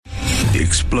The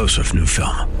explosive new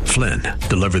film, Flynn,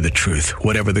 deliver the truth,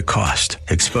 whatever the cost,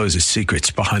 exposes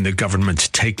secrets behind the government's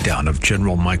takedown of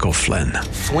General Michael Flynn.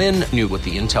 Flynn knew what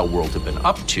the intel world had been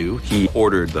up to. He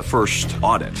ordered the first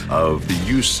audit of the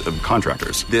use of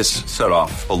contractors. This set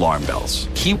off alarm bells.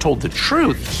 He told the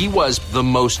truth. He was the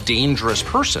most dangerous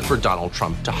person for Donald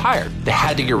Trump to hire. They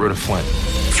had to get rid of Flynn.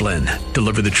 Flynn,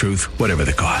 deliver the truth, whatever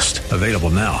the cost. Available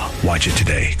now. Watch it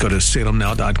today. Go to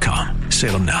salemnow.com.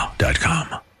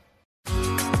 salemnow.com.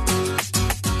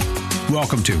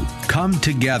 Welcome to Come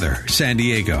Together San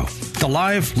Diego, the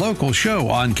live local show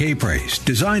on K-Praise,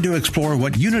 designed to explore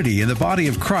what unity in the body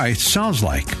of Christ sounds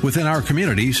like within our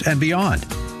communities and beyond.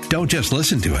 Don't just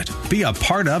listen to it, be a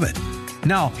part of it.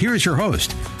 Now, here's your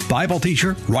host, Bible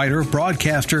teacher, writer,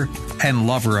 broadcaster, and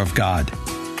lover of God,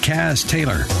 Kaz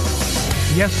Taylor.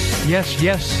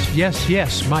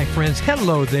 Yes, my friends.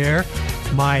 Hello there,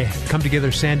 my Come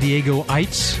Together San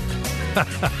Diego-ites.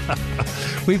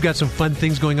 We've got some fun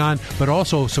things going on, but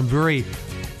also some very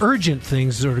urgent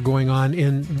things that are going on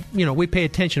we pay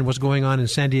attention to what's going on in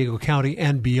San Diego County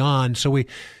and beyond. So we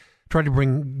try to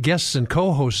bring guests and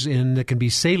co-hosts in that can be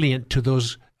salient to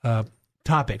those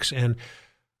topics. And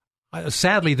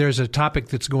sadly, there's a topic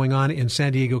that's going on in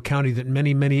San Diego County that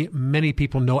many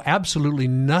people know absolutely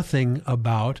nothing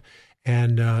about,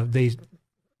 and they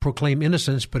proclaim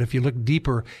innocence. But if you look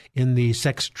deeper in the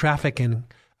sex trafficking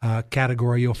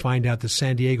category, you'll find out that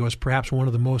San Diego is perhaps one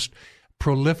of the most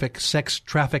prolific sex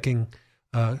trafficking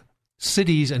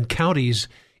cities and counties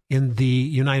in the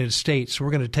United States. So we're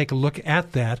going to take a look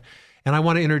at that. And I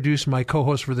want to introduce my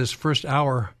co-host for this first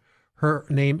hour. Her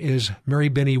name is Mary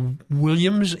Benny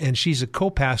Williams, and she's a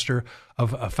co-pastor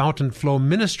of Fountain Flow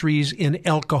Ministries in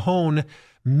El Cajon.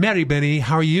 Mary Benny,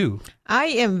 how are you? I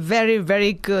am very,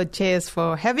 very good. Cheers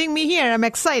for having me here. I'm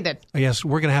excited. Yes,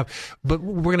 we're going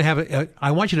to have,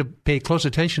 I want you to pay close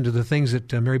attention to the things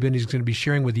that Mary Benny is going to be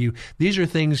sharing with you. These are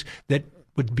things that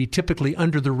would be typically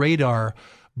under the radar,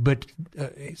 but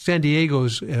San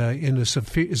Diego's in a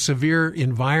severe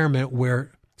environment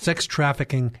where sex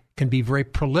trafficking can be very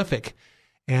prolific.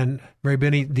 And Mary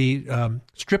Benny, the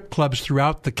strip clubs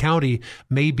throughout the county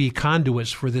may be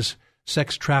conduits for this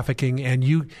sex trafficking, and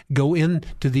you go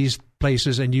into these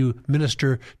places and you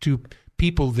minister to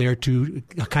people there to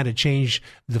kind of change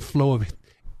the flow of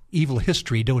evil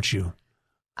history, don't you?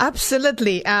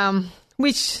 Absolutely.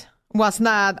 Which was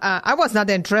not, I was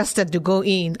not interested to go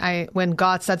in. When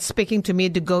God started speaking to me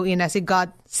to go in, I said,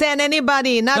 God, send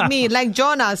anybody, not me, like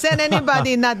Jonah, send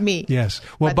anybody, not me. Yes.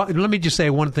 Well, but let me just say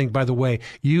one thing, by the way.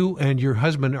 You and your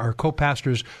husband are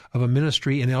co-pastors of a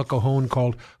ministry in El Cajon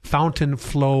called Fountain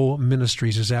Flow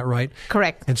Ministries. Is that right?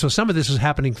 Correct. And so some of this is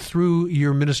happening through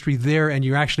your ministry there, and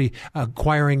you're actually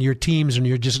acquiring your teams, and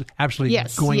you're just absolutely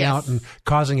going out and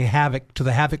causing a havoc to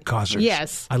the havoc causers.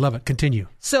 Yes. I love it. Continue.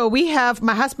 So we have,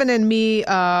 my husband and me,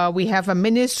 we have a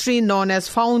ministry known as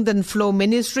Fountain Flow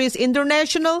Ministries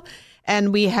International.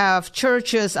 And we have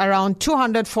churches, around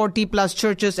 240 plus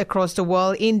churches across the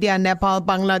world: India, Nepal,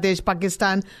 Bangladesh,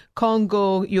 Pakistan,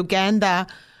 Congo, Uganda.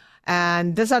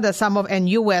 And these are and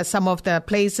US, some of the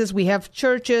places. We have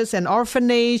churches and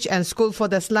orphanage and school for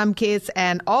the slum kids.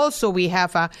 And also we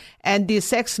have a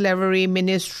anti-sex slavery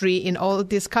ministry in all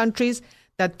these countries.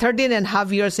 That 13 and a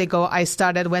half years ago, I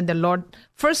started when the Lord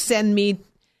first sent me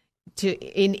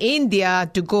in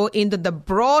India to go into the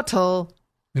brothel.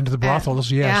 Into the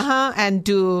brothels, yes. And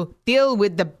to deal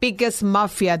with the biggest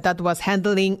mafia that was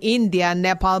handling India,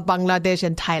 Nepal, Bangladesh,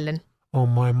 and Thailand. Oh,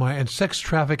 my. And sex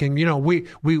trafficking, we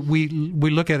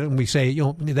look at it and we say,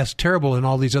 that's terrible in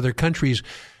all these other countries.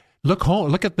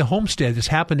 Look at the homestead that's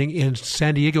happening in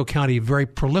San Diego County very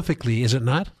prolifically, is it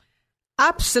not?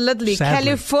 Absolutely. Sadly.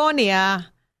 California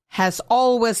has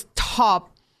always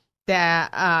topped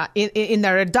in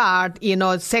the radar,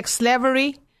 sex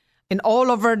slavery. In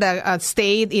all over the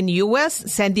state in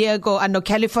U.S., San Diego,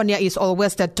 California is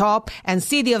always the top, and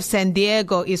city of San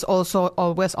Diego is also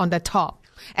always on the top.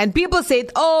 And people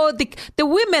said, the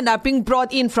women are being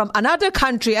brought in from another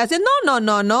country. I said,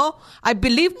 no. I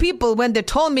believe people when they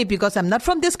told me, because I'm not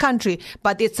from this country,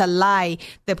 but it's a lie.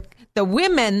 The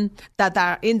women that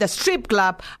are in the strip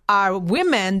club are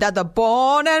women that are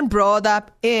born and brought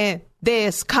up in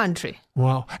this country.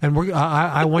 Wow. And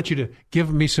I want you to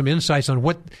give me some insights on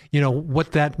what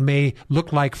that may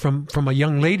look like from a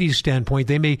young lady's standpoint.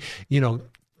 They may,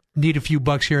 need a few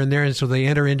bucks here and there, and so they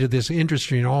enter into this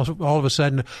industry, and all of a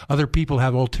sudden other people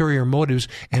have ulterior motives,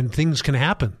 and things can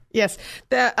happen. Yes.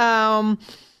 The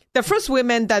first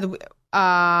woman that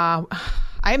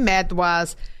I met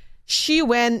she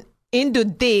went into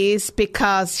this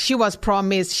because she was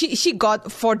promised, she got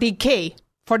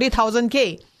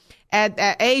 40,000. at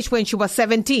age when she was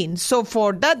 17. So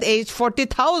for that age,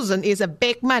 40,000 is a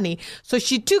big money. So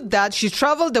she took that. She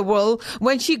traveled the world.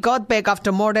 When she got back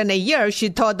after more than a year, she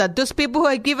thought that those people who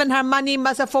had given her money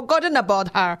must have forgotten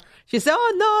about her. She said,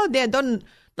 oh, no, they don't.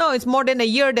 No, it's more than a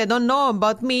year. They don't know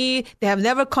about me. They have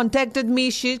never contacted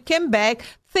me. She came back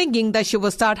thinking that she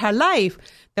would start her life.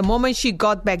 The moment she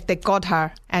got back, they got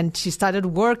her, and she started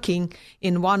working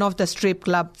in one of the strip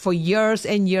clubs for years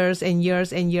and years and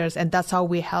years and years, and that's how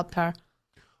we helped her.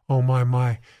 Oh,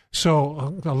 my.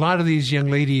 So a lot of these young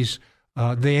ladies,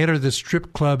 they enter the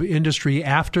strip club industry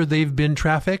after they've been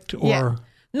trafficked? Or Yeah.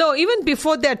 No, even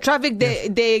before they're trafficked,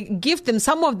 they give them,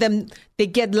 some of them, they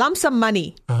get lump sum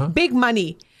money, big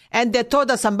money, and they thought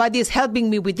that somebody is helping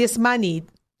me with this money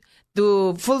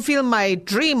to fulfill my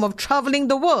dream of traveling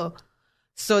the world.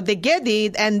 So they get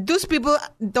it, and those people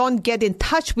don't get in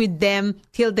touch with them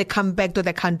till they come back to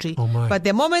the country. Oh my. But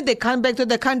the moment they come back to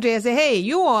the country, I say, hey,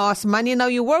 you owe us money, now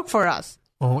you work for us.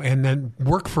 Oh, and then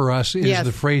work for us is Yes.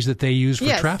 the phrase that they use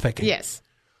for trafficking. Yes.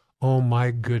 Oh,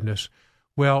 my goodness.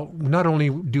 Well, not only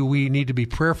do we need to be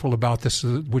prayerful about this,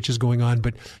 which is going on,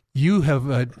 but you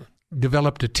have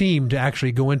developed a team to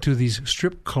actually go into these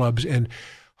strip clubs and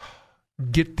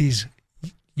get these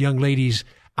young ladies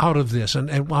out of this. And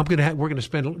we're going to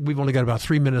spend, we've only got about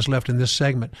 3 minutes left in this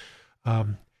segment.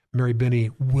 Mary Benny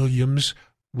Williams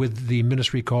with the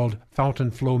ministry called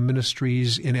Fountain Flow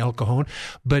Ministries in El Cajon.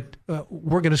 But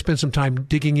we're going to spend some time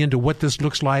digging into what this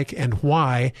looks like and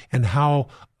why and how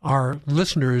our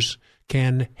listeners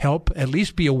can help at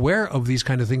least be aware of these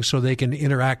kind of things so they can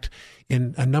interact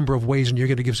in a number of ways, and you're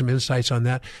going to give some insights on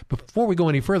that. Before we go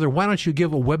any further, why don't you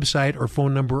give a website or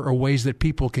phone number or ways that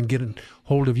people can get a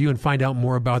hold of you and find out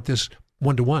more about this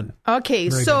one-to-one? Okay,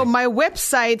 Mary so Benny. my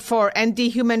website for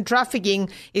anti-human trafficking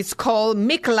is called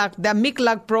MICLAC, the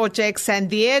MICLAC Project San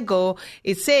Diego.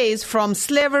 It says From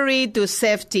Slavery to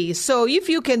Safety. So if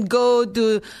you can go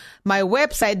to my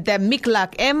website, the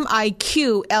MICLAC,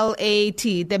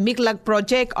 MIQLAT, the MICLAC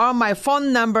Project, or my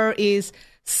phone number is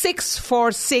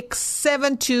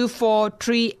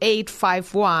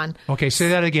 646-724-3851. Okay, say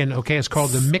that again. Okay, it's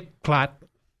called the MICLAT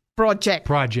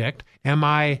Project.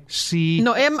 M-I-C...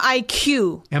 No,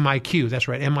 MIQ. M-I-Q, that's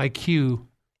right.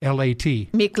 M-I-Q-L-A-T.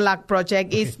 MICLAC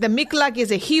Project. Okay. The MICLAC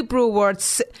is a Hebrew word.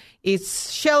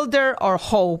 It's shelter or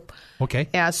hope. Okay.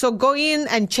 Yeah, so go in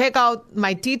and check out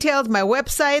my details, my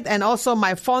website, and also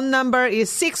my phone number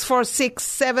is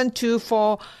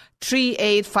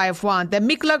 646-724-3851. The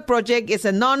MICLAC Project is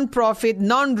a non-profit,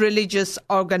 non-religious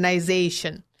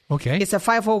organization. Okay. It's a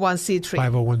 501c3.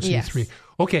 501c3. Yes.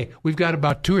 Okay, we've got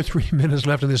about 2 or 3 minutes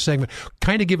left in this segment.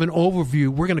 Kind of give an overview.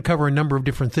 We're going to cover a number of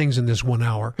different things in this 1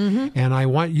 hour. Mm-hmm. And I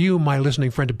want you, my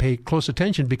listening friend, to pay close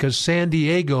attention because San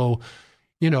Diego,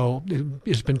 you know,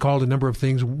 it's been called a number of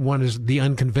things. One is the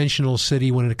unconventional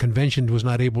city when a convention was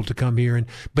not able to come here.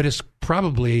 But it's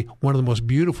probably one of the most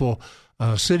beautiful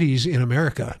cities in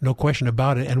America, no question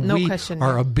about it. And we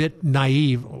are a bit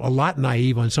naive, a lot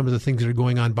naive on some of the things that are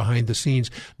going on behind the scenes,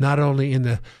 not only in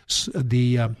the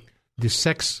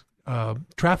sex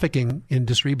trafficking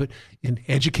industry, but in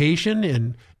education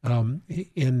and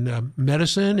in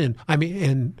medicine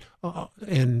and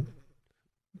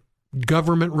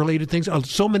government-related things.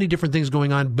 So many different things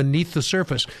going on beneath the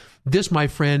surface. This, my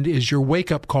friend, is your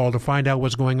wake-up call to find out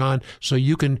what's going on so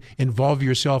you can involve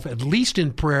yourself at least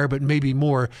in prayer, but maybe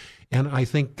more. And I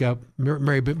think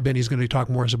Mary Benny is going to talk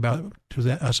more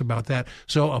to us about that.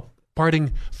 So a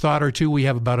parting thought or two. We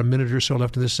have about a minute or so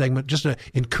left in this segment. Just an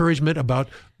encouragement about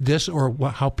this or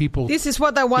how people... This is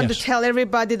what I want to tell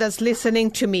everybody that's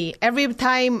listening to me. Every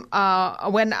time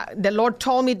when the Lord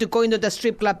told me to go into the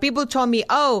strip club, people told me,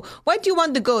 oh, why do you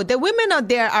want to go? The women out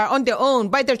there are on their own,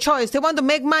 by their choice. They want to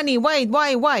make money.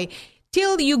 Why?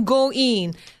 Till you go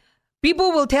in.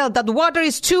 People will tell that the water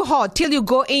is too hot till you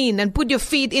go in and put your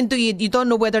feet into it. You don't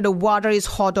know whether the water is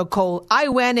hot or cold. I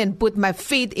went and put my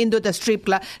feet into the strip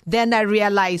club. Then I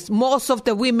realized most of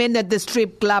the women at the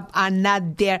strip club are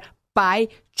not there by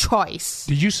choice.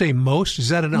 Did you say most? Is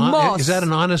that an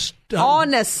honest?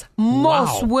 Honest.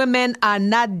 Most women are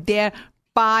not there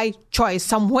by choice.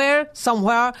 Somewhere,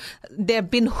 they've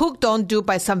been hooked onto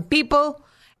by some people.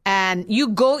 And you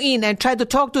go in and try to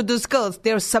talk to those girls.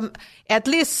 There's at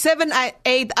least 7,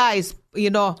 8 eyes,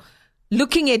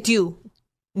 looking at you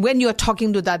when you're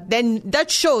talking to that. Then that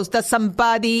shows that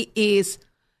somebody is,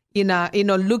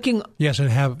 looking. Yes, and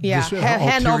have this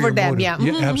hand over them. Motive.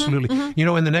 Yeah, absolutely.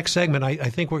 Mm-hmm. In the next segment, I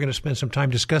think we're going to spend some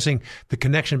time discussing the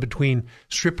connection between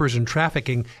strippers and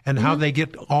trafficking and how they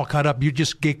get all caught up. You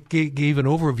just gave an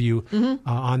overview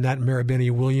on that, Mary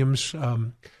Benny Williams.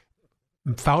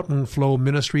 Fountain Flow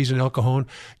Ministries in El Cajon.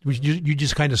 You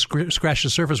just kind of scratched the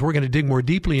surface. We're going to dig more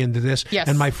deeply into this. Yes.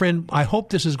 And my friend, I hope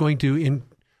this is going to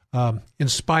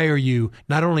inspire you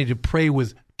not only to pray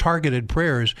with targeted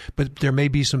prayers, but there may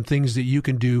be some things that you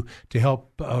can do to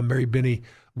help Mary Benny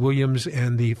Williams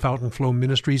and the Fountain Flow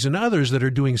Ministries and others that are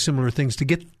doing similar things to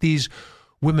get these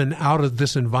women out of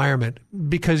this environment,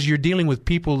 because you're dealing with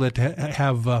people that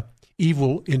have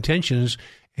evil intentions.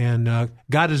 And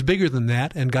God is bigger than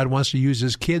that, and God wants to use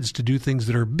his kids to do things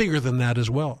that are bigger than that as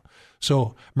well.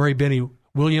 So Mary Benny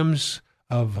Williams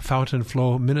of Fountain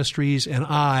Flow Ministries and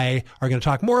I are going to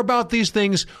talk more about these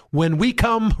things when we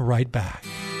come right back.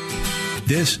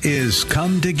 This is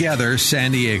Come Together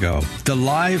San Diego, the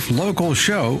live local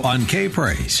show on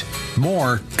K-Praise.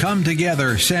 More Come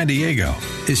Together San Diego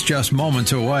is just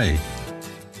moments away.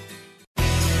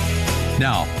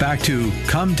 Now, back to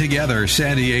Come Together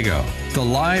San Diego, the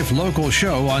live local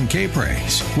show on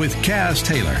K-Praise with Kaz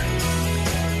Taylor.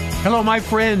 Hello, my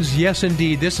friends. Yes,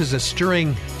 indeed. This is a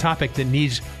stirring topic that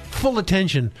needs full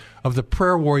attention of the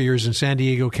prayer warriors in San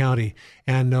Diego County.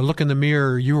 And look in the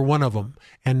mirror, you're one of them.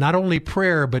 And not only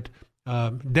prayer, but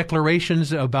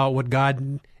declarations about what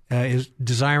God is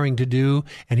desiring to do.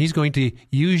 And he's going to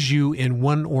use you in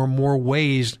one or more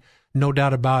ways, no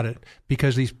doubt about it,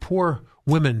 because these poor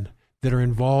women that are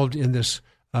involved in this,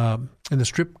 in the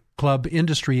strip club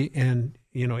industry and,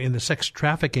 in the sex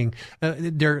trafficking,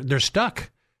 they're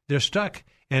stuck. They're stuck.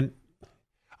 And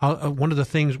one of the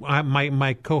things,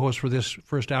 my co-host for this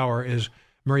first hour is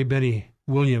Mary Benny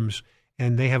Williams,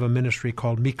 and they have a ministry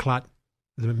called Miklat,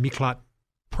 the Miklat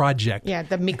Project. Yeah,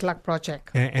 the Miklat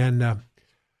Project. And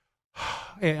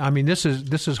I mean, this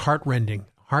is heartrending,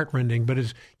 but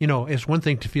it's one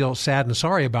thing to feel sad and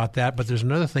sorry about that, but there's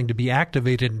another thing to be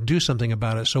activated and do something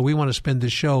about it. So we want to spend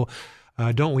this show,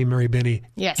 don't we, Mary Benny?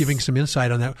 Yes. Giving some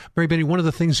insight on that. Mary Benny, one of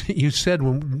the things that you said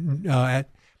when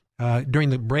during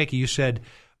the break, you said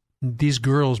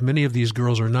many of these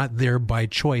girls are not there by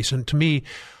choice. And to me,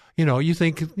 you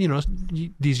think,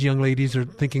 these young ladies are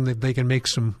thinking that they can make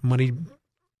some money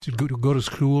to go to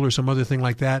school or some other thing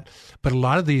like that. But a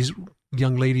lot of these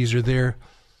young ladies are there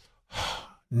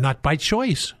not by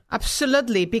choice.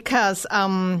 Absolutely, because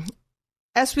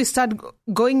as we start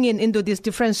going into this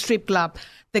different strip club,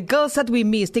 the girls that we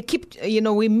meet, they keep,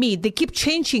 they keep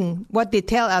changing what they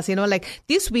tell us, like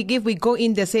this week, if we go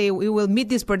in, they say, we will meet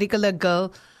this particular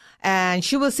girl and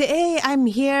she will say, hey, I'm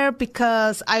here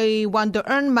because I want to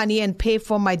earn money and pay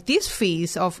for these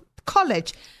fees of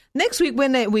college. Next week,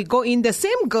 when we go in, the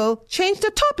same girl changed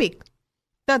the topic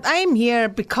that I'm here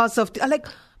because of,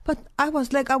 but I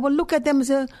was like, I will look at them and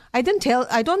say, I don't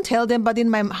tell them, but in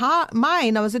my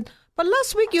mind, I was like, but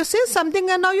last week you said something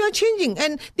and now you're changing.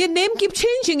 And their name keeps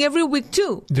changing every week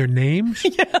too. Their names?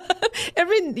 Yeah.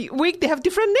 Every week they have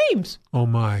different names. Oh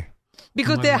my.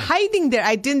 Because they're hiding their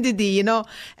identity,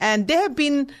 and they have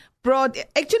been brought,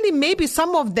 actually maybe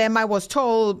some of them, I was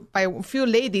told by a few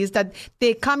ladies that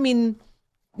they come in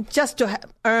just to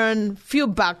earn few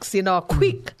bucks,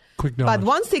 quick. Quick knowledge. But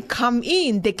once they come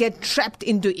in, they get trapped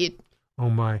into it. Oh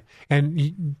my.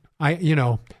 And I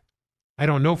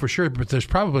don't know for sure, but there's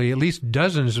probably at least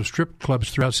dozens of strip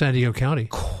clubs throughout San Diego County.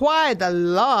 Quite a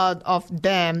lot of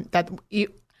them that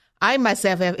I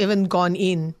myself have even gone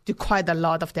in to quite a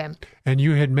lot of them. And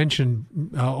you had mentioned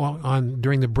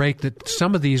during the break that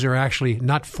some of these are actually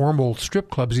not formal strip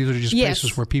clubs; these are just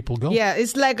places where people go. Yeah,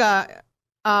 it's like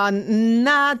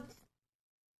not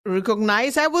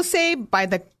recognized, I will say, by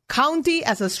the county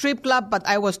as a strip club, but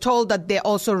I was told that they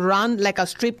also run like a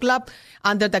strip club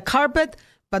under the carpet,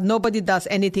 but nobody does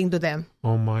anything to them.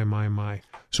 Oh my.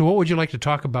 So what would you like to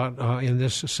talk about in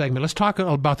this segment? Let's talk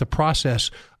about the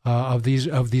process of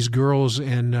these girls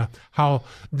and how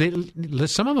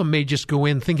some of them may just go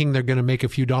in thinking they're going to make a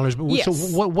few dollars. But yes. So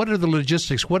what are the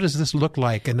logistics? What does this look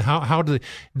like? And how do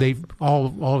they all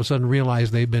of a sudden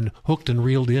realize they've been hooked and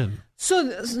reeled in? So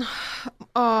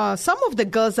some of the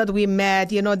girls that we met,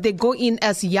 they go in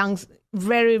as young,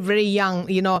 very, very young,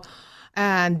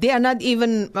 and they are not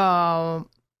even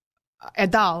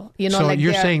adult, So like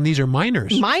you're saying these are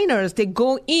minors? Minors. They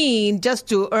go in just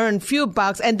to earn few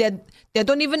bucks, and they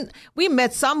don't even. We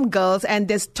met some girls, and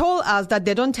they told us that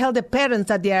they don't tell the parents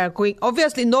that they are going.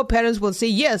 Obviously, no parents will say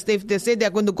yes if they say they're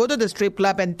going to go to the strip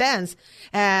club and dance,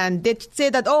 and they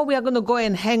say that we are going to go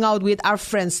and hang out with our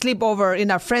friends, sleep over in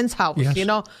our friend's house,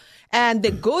 yes. And they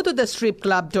go to the strip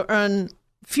club to earn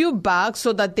few bucks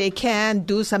so that they can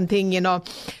do something,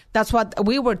 That's what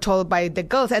we were told by the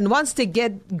girls. And once they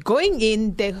get going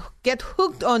in, they get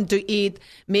hooked onto it.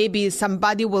 Maybe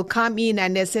somebody will come in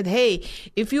and they said, hey,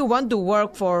 if you want to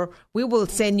work we will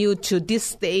send you to this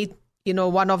state,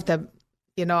 one of the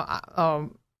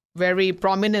very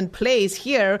prominent place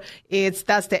here.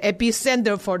 That's the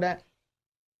epicenter for the,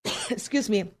 excuse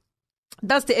me,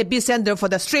 that's the epicenter for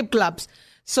the strip clubs.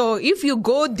 So if you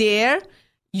go there,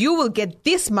 you will get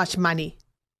this much money.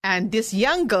 And these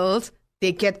young girls,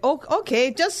 they get,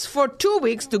 okay, just for 2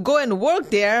 weeks to go and work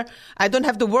there, I don't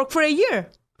have to work for a year.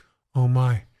 Oh,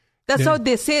 my. That's how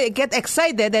they get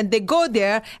excited, and they go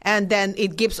there, and then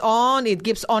it keeps on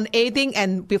aiding,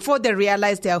 and before they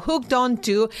realize they are hooked on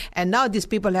to, and now these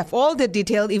people have all the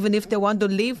detail, even if they want to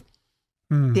leave,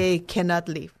 they cannot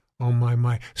leave. Oh,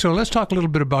 my. So let's talk a little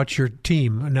bit about your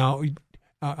team. Now,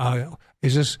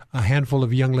 is this a handful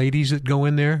of young ladies that go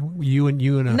in there? You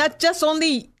and Not just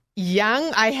only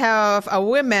young. I have a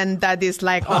woman that is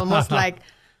like almost like,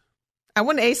 I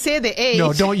wouldn't say the age.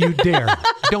 No, don't you dare.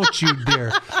 Don't you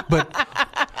dare. But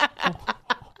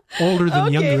older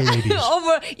than younger ladies.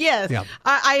 Yes. Yeah.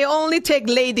 I only take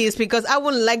ladies because I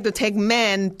wouldn't like to take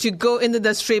men to go into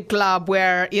the strip club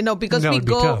where, because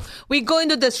we go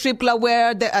into the strip club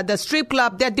where the strip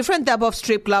club, there are different type of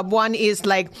strip club. One is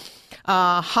like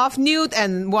half nude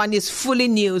and one is fully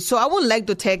nude. So I wouldn't like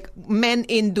to take men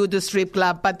into the strip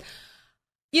club, but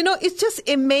it's just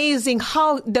amazing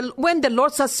how when the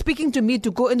Lord starts speaking to me to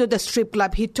go into the strip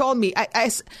club, He told me,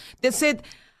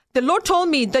 the Lord told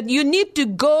me that you need to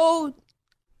go.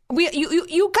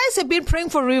 You guys have been praying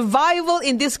for revival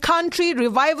in this country,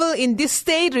 revival in this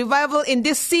state, revival in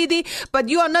this city, but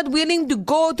you are not willing to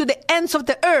go to the ends of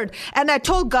the earth. And I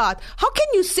told God, how can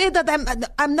you say that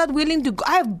I'm not willing to go?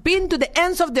 I have been to the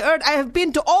ends of the earth. I have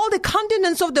been to all the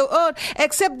continents of the earth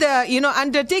except the,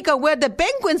 Undertaker where the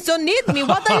penguins don't need me.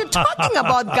 What are you talking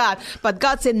about, God? But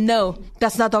God said, no,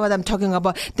 that's not what I'm talking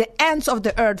about. The ends of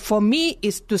the earth for me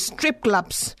is to strip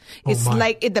clubs. It's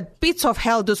like in the pits of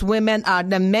hell. Those women are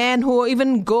the men who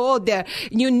even go there.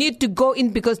 You need to go in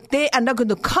because they are not going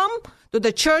to come to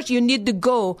the church. You need to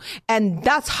go. And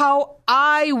that's how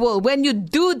I will. When you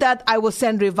do that, I will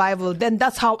send revival. Then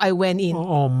that's how I went in.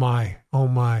 Oh my.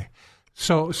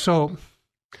 So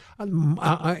I'm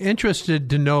interested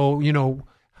to know,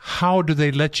 how do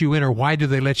they let you in, or why do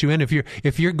they let you in?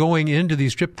 If you're going into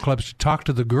these strip clubs to talk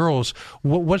to the girls,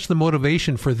 what's the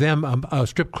motivation for them, a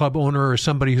strip club owner or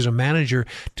somebody who's a manager,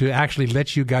 to actually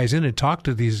let you guys in and talk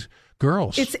to these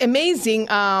girls? It's amazing.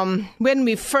 When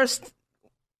we first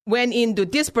went into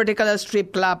this particular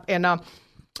strip club, and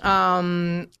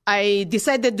I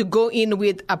decided to go in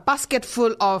with a basket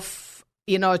full of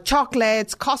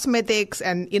chocolates, cosmetics,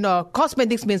 and,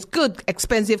 cosmetics means good,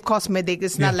 expensive cosmetics.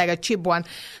 It's not like a cheap one.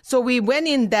 So we went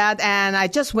in that, and I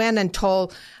just went and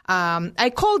told,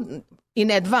 I called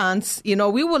in advance, we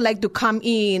would like to come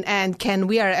in, and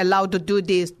we are allowed to do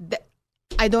this.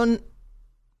 I don't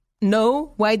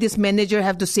know why this manager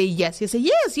have to say yes. He said,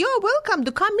 yes, you're welcome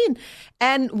to come in.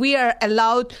 And we are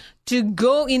allowed to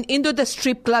go into the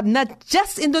strip club, not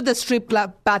just into the strip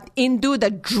club, but into the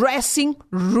dressing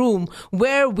room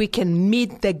where we can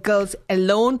meet the girls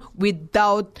alone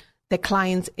without the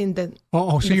clients in the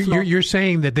so you're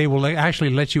saying that they will actually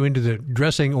let you into the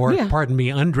dressing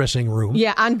undressing room.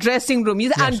 Yeah, undressing room.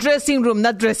 Yes. Undressing room,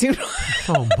 not dressing room.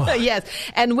 Oh, my. Yes.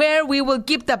 And where we will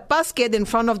keep the basket in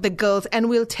front of the girls, and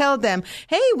we'll tell them,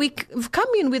 hey, we've come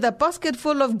in with a basket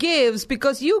full of gifts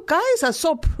because you guys are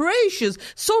so precious,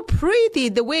 so pretty,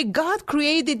 the way God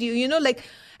created you,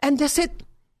 and they said,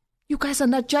 you guys are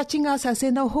not judging us. I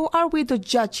say, no, who are we to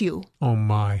judge you? Oh,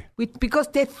 my. Because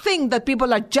they think that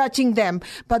people are judging them.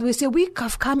 But we say, we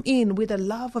have come in with the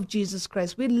love of Jesus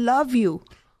Christ. We love you.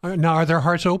 Now, are their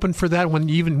hearts open for that when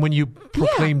you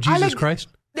proclaim Jesus Christ?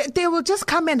 They will just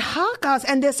come and hug us.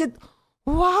 And they said,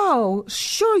 wow,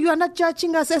 sure, you are not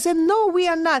judging us. I said, no, we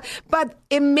are not. But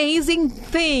amazing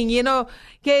thing,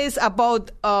 is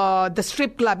about the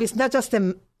strip club. It's not just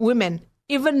the women,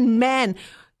 even men.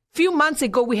 Few months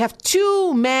ago, we have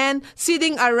 2 men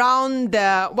sitting around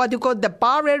the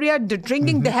bar area, the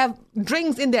drinking. Mm-hmm. They have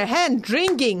drinks in their hand,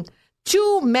 drinking.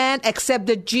 2 men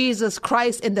accepted Jesus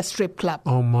Christ in the strip club.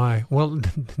 Oh, my. Well,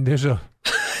 there's a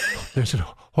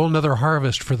whole nother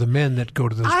harvest for the men that go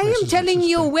to those places. I am telling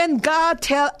you, when God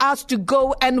tells us to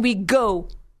go, and we go.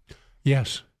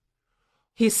 Yes.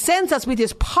 He sends us with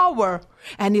His power,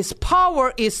 and His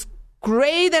power is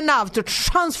great enough to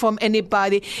transform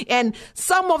anybody. And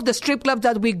some of the strip clubs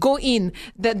that we go in,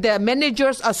 the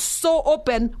managers are so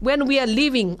open when we are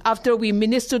leaving, after we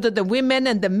minister to the women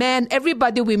and the men,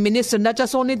 everybody we minister, not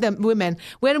just only the women.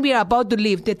 When we are about to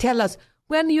leave, they tell us,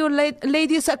 when your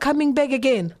ladies are coming back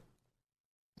again.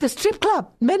 The strip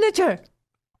club manager.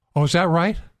 Oh, is that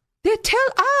right? They tell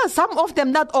us, some of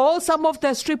them, not all, some of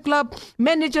the strip club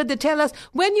manager, they tell us,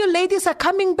 when your ladies are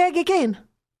coming back again.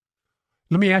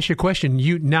 Let me ask you a question.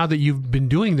 Now that you've been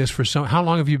doing this for how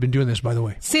long have you been doing this, by the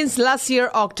way? Since last year,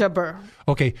 October.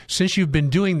 Okay. Since you've been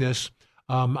doing this,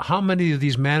 how many of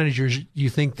these managers you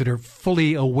think that are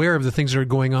fully aware of the things that are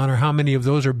going on, or how many of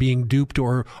those are being duped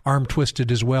or arm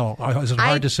twisted as well? Is it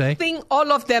hard to say? I think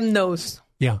all of them knows.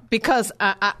 Yeah. Because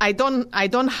I don't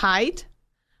hide.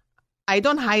 I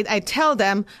don't hide. I tell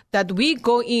them that we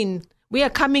are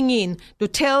coming in to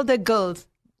tell the girls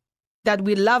that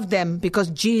we love them because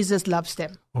Jesus loves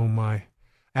them. Oh, my.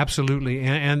 Absolutely.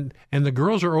 And the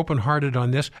girls are open-hearted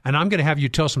on this. And I'm going to have you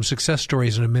tell some success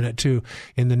stories in a minute, too,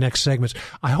 in the next segments.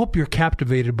 I hope you're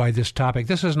captivated by this topic.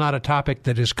 This is not a topic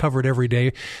that is covered every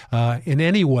day in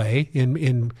any way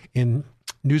in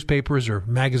newspapers or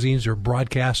magazines or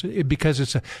broadcasts, because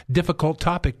it's a difficult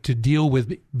topic to deal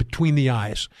with between the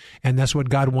eyes. And that's what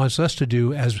God wants us to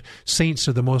do as saints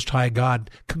of the Most High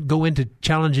God. Go into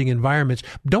challenging environments.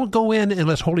 Don't go in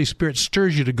unless Holy Spirit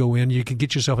stirs you to go in. You can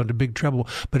get yourself into big trouble.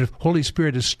 But if Holy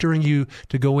Spirit is stirring you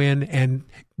to go in and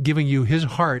giving you his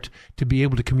heart to be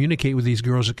able to communicate with these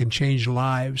girls, it can change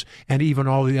lives, and even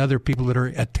all the other people that are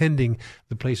attending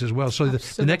the place as well. So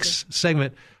the next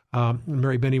segment,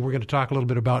 Mary Benny, we're going to talk a little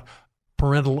bit about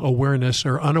parental awareness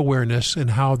or unawareness and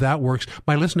how that works.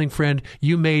 My listening friend,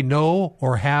 you may know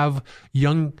or have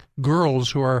young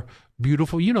girls who are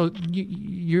beautiful. You know,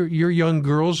 your young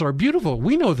girls are beautiful.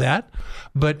 We know that,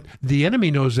 but the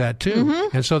enemy knows that too.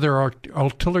 Mm-hmm. And so there are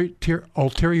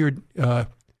ulterior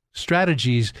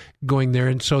strategies going there.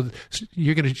 And so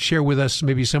you're going to share with us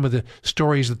maybe some of the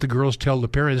stories that the girls tell the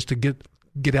parents to get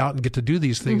out and get to do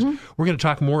these things. Mm-hmm. We're going to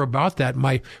talk more about that.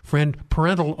 My friend,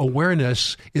 parental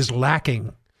awareness is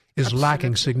lacking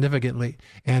significantly.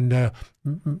 And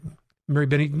Mary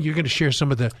Benny, you're going to share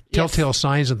some of the telltale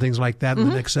signs and things like that in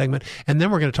the next segment. And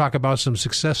then we're going to talk about some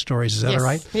success stories. Is that all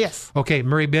right? Yes. Okay,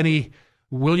 Mary Benny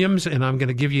Williams, and I'm going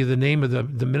to give you the name of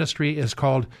the ministry. Is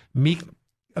called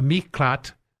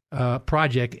Miklat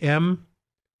Project,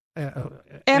 M-I-Q-L-A-T,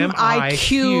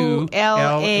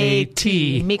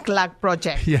 Miklat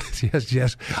Project.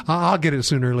 Yes. I'll get it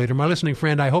sooner or later. My listening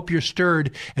friend, I hope you're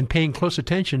stirred and paying close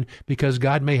attention, because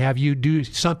God may have you do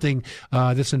something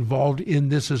that's involved in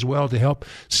this as well to help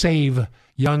save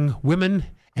young women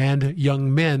and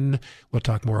young men. We'll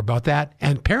talk more about that,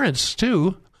 and parents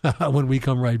too, when we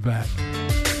come right back.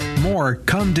 More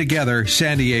Come Together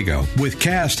San Diego with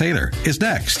Cass Taylor is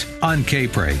next on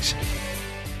K-Praise.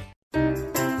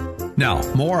 Now,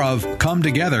 more of Come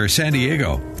Together San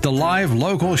Diego, the live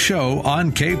local show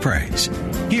on K-Praise.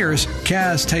 Here's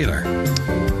Cass Taylor.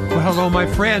 Well, hello, my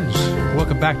friends.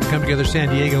 Welcome back to Come Together San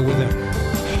Diego with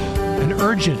an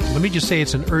urgent, let me just say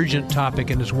it's an urgent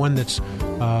topic, and it's one that's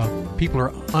people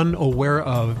are unaware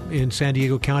of in San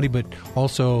Diego County, but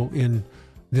also in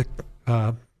the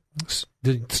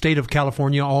state of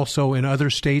California, also in other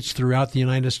states throughout the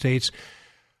United States.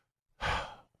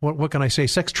 What can I say?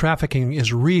 Sex trafficking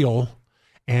is real,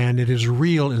 and it is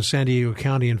real in San Diego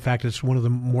County. In fact, it's one of the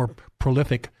more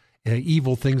prolific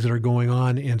evil things that are going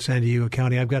on in San Diego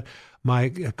County. I've got my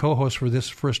co-host for this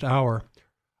first hour,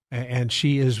 and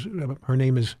she's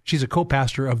a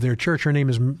co-pastor of their church. Her name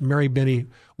is Mary Benny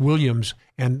Williams,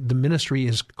 and the ministry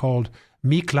is called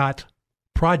Miklat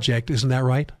Project. Isn't that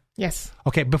right? Yes.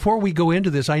 Okay, before we go into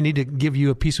this, I need to give you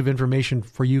a piece of information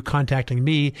for you contacting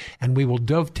me, and we will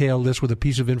dovetail this with a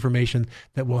piece of information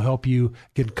that will help you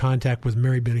get in contact with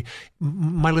Mary Benny.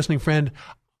 My listening friend,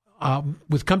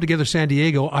 with Come Together San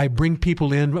Diego, I bring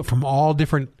people in from all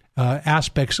different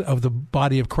aspects of the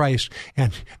body of Christ.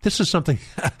 And this is something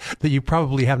that you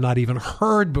probably have not even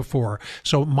heard before.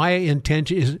 So my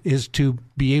intent is to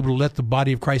be able to let the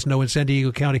body of Christ know in San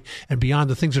Diego County and beyond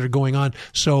the things that are going on.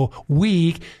 So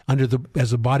we, as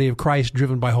the body of Christ,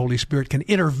 driven by Holy Spirit, can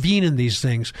intervene in these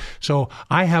things. So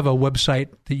I have a website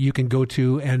that you can go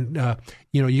to, and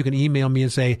you can email me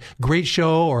and say, great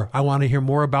show, or I want to hear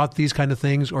more about these kind of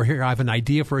things, or here I have an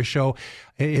idea for a show.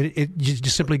 You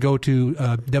just simply go to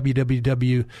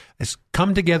www. It's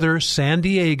Come Together San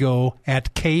Diego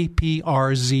at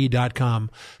kprz.com.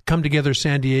 Come Together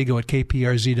San Diego at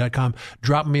kprz.com.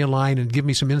 Drop me a line and give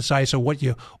me some insights on what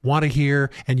you want to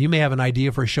hear, and you may have an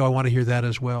idea for a show. I want to hear that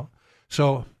as well.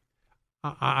 So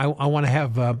I want to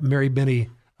have Mary Benny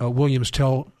Williams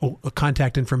tell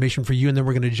contact information for you, and then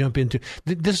we're going to jump into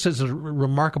this. Is a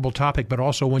remarkable topic, but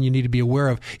also one you need to be aware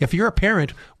of. If you're a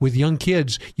parent with young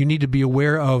kids, you need to be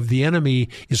aware of the enemy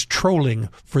is trolling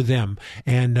for them,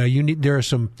 and there are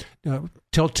some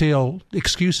telltale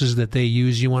excuses that they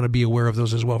use. You want to be aware of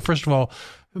those as well. First of all,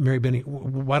 Mary Benny,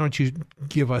 why don't you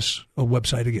give us a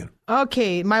website again?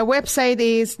 Okay, my website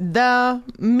is the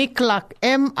Miklat,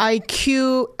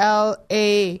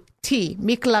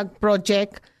 Miklag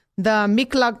Project, the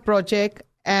Miklag Project,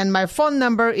 and my phone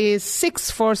number is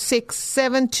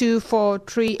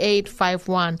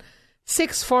 646-724-3851.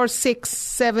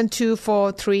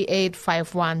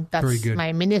 646-724-3851. That's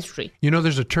my ministry. You know,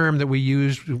 there's a term that we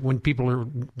use when people are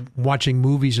watching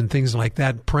movies and things like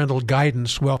that, parental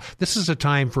guidance. Well, this is a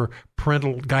time for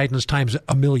parental guidance times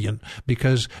a million,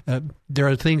 because there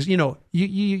are things, you know,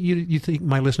 you think,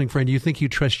 my listening friend, you think you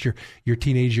trust your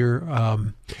teenager,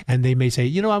 and they may say,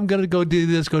 you know, I'm going to go do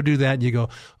this, go do that. And you go,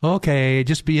 okay,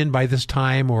 just be in by this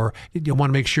time, or you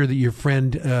want to make sure that your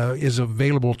friend is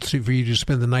available for you to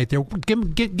spend the night there.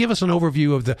 Give us an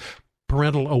overview of the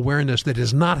parental awareness that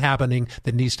is not happening,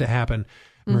 that needs to happen,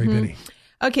 Mary Biddy.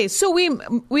 Okay, so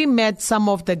we met some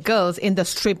of the girls in the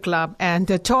strip club, and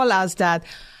they told us that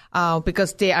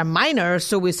because they are minors,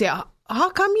 so we say, how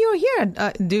come you're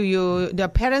here? Do your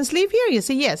parents live here? You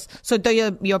say, yes. So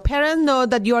do your parents know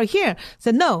that you are here?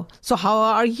 Say, no. So how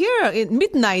are you here at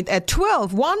midnight, at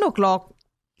 12, 1 o'clock?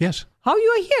 Yes. How you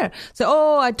are here?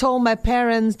 So, I told my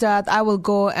parents that I will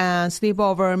go and sleep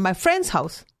over in my friend's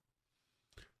house.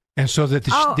 And so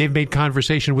that they've made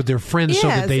conversation with their friends, yes, so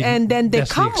that they... and then they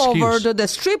come over to the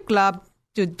strip club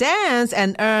to dance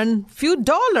and earn few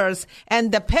dollars.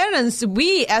 And the parents,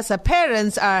 we as a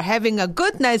parents are having a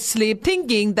good night's sleep,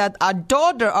 thinking that our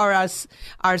daughter or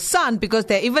our son, because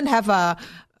they even have a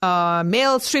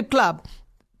male strip club,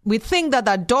 we think that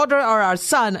our daughter or our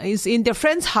son is in their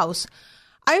friend's house.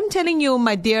 I'm telling you,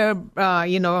 my dear,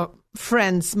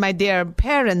 friends, my dear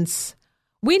parents,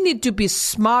 we need to be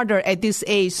smarter at this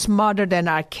age, smarter than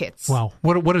our kids. Wow.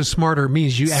 What does smarter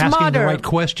means? You smarter. Asking the right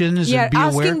questions and be aware?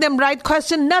 Asking them right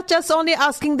question, not just only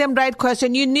asking them right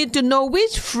question. You need to know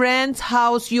which friend's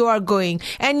house you are going.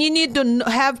 And you need to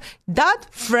have that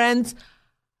friend's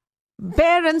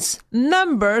parents'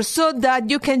 number so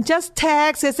that you can just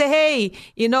text and say, hey,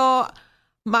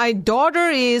 my daughter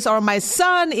is, or my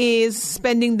son is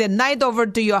spending the night over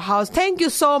to your house. Thank you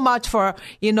so much for,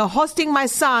 hosting my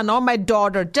son or my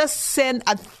daughter. Just send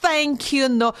a thank you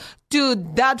note to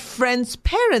that friend's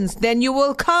parents. Then you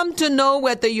will come to know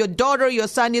whether your daughter or your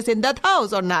son is in that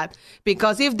house or not.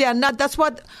 Because if they are not, that's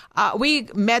what we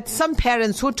met some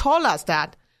parents who told us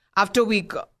that after we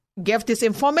gave this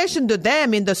information to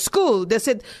them in the school. They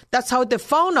said that's how they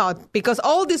found out, because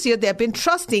all this year they've been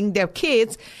trusting their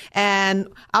kids, and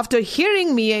after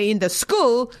hearing me in the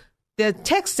school, they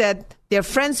texted their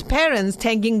friends' parents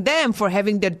thanking them for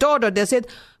having their daughter. They said,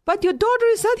 but your daughter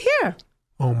is not here.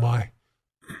 Oh my.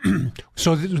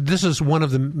 So this is one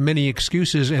of the many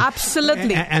excuses. And,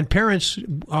 absolutely. And parents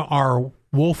are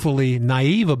woefully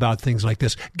naive about things like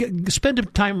this.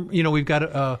 Spend time, we've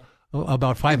got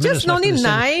about 5 minutes. Just not only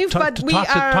naive, but we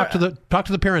are talk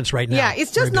to the parents right now. Yeah,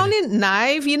 it's just not only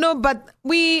naive, but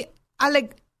we are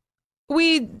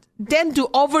we tend to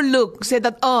overlook, say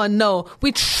that, oh no,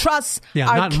 we trust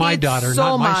our not kids my daughter, so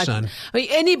not my much. son.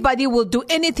 Anybody will do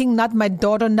anything, not my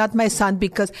daughter, not my son,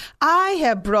 because I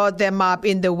have brought them up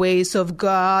in the ways of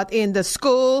God, in the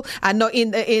school, and no,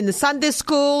 in the Sunday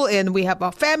school, and we have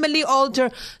a family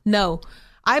altar. No.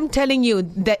 I'm telling you,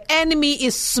 the enemy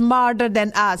is smarter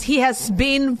than us. He has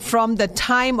been from the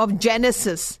time of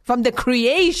Genesis, from the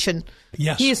creation.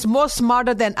 Yes. He is more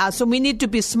smarter than us. So we need to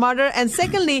be smarter. And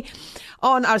secondly,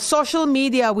 on our social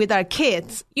media with our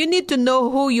kids, you need to know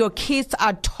who your kids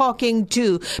are talking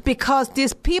to, because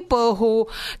these people who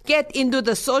get into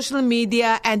the social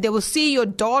media and they will see your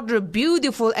daughter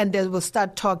beautiful and they will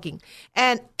start talking.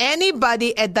 And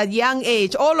anybody at that young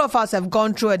age, all of us have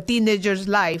gone through a teenager's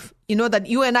life. That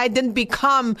you and I didn't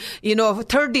become, 30s,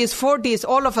 40s,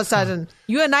 all of a sudden.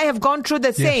 You and I have gone through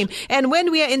the same. And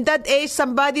when we are in that age,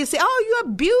 somebody say, oh, you are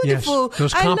beautiful. Yes,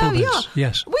 those compliments. I love you.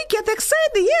 Yes. We get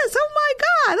excited. Yes. Oh my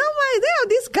God. Oh my God.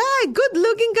 This guy, good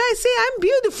looking guy, say I'm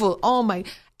beautiful. Oh my.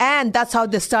 And that's how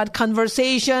they start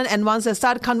conversation. And once they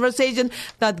start conversation,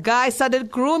 that guy started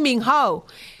grooming. How?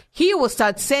 He will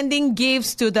start sending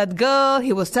gifts to that girl.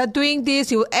 He will start doing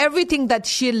this. Everything that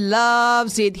she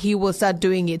loves he will start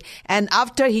doing it. And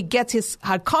after he gets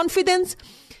her confidence,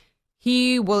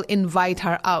 he will invite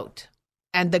her out.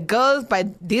 And the girls by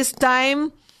this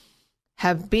time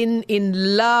have been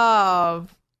in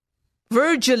love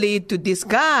virtually to this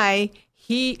guy.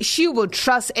 She will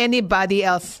trust anybody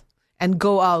else and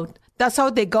go out. That's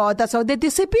how they go out. That's how they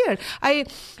disappear. I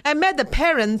met the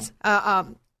parents,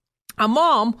 a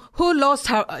mom who lost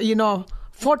her,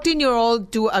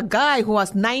 14-year-old to a guy who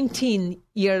was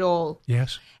 19-year-old.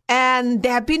 Yes. And they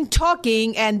have been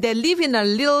talking, and they live in a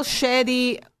little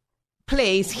shady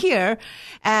place here.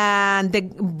 And the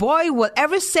boy will,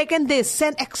 every second, they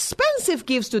send expensive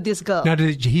gifts to this girl. Now,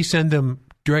 did he send them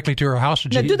directly to her house? To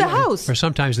the house. Or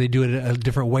sometimes they do it a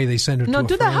different way. They send her to a friend.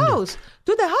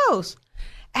 To the house.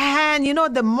 And,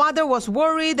 the mother was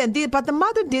worried, but the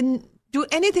mother didn't do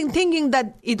anything, thinking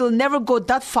that it will never go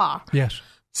that far. Yes.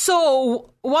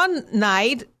 So one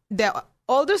night, the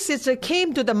older sister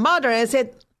came to the mother and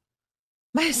said,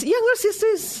 my younger sister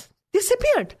is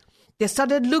disappeared. They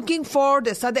started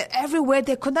they started everywhere.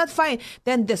 They could not find.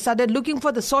 Then they started looking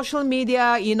for the social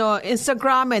media,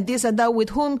 Instagram and this and that, with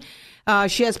whom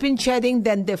she has been chatting.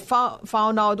 Then they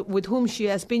found out with whom she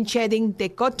has been chatting. They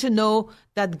got to know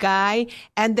that guy,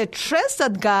 and they traced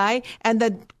that guy. And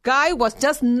the guy was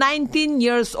just 19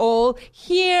 years old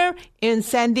here in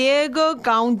San Diego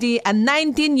County. A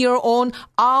 19-year-old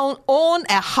owned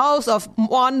a house of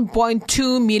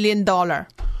 $1.2 million.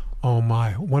 Oh,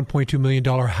 my. $1.2 million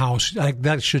house.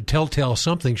 That should tell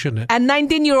something, shouldn't it? A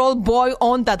 19-year-old boy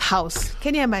owned that house.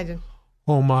 Can you imagine?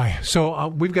 Oh, my. So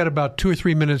we've got about 2 or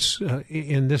 3 minutes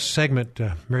in this segment,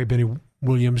 Mary Benny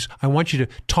Williams. I want you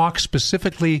to talk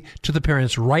specifically to the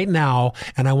parents right now,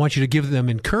 and I want you to give them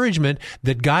encouragement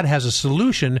that God has a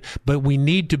solution, but we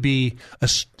need to be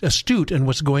astute in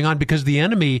what's going on, because the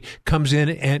enemy comes in,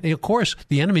 and of course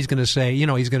the enemy's going to say,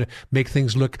 he's going to make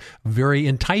things look very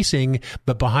enticing,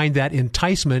 but behind that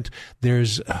enticement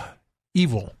there's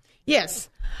evil.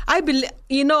 Yes. I believe,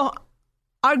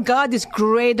 our God is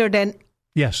greater than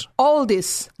all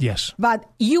this. Yes. But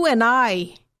you and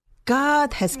I,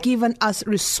 God has given us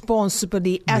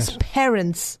responsibility as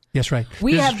parents. Yes, right.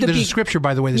 There's a scripture,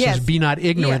 by the way, that says, "Be not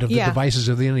ignorant of the devices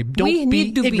of the enemy." Don't be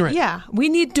ignorant. We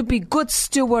need to be good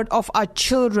steward of our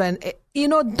children.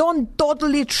 Don't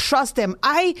totally trust them.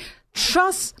 I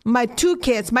trust my 2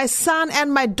 kids, my son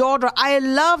and my daughter. I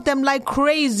love them like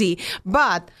crazy.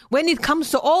 But when it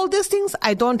comes to all these things,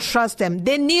 I don't trust them.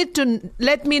 They need to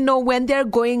let me know when they're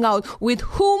going out, with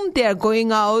whom they're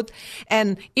going out.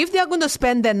 And if they're going to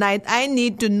spend the night, I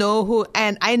need to know who.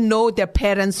 And I know their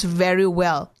parents very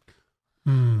well.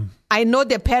 I know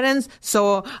their parents.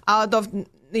 So out of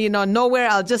nowhere,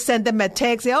 I'll just send them a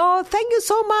text. Say, oh, thank you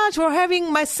so much for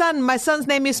having my son. My son's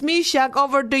name is Mishak,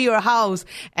 over to your house.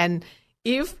 And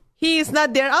if he is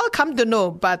not there, I'll come to know.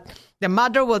 But the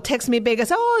mother will text me back and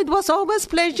say, oh, it was always a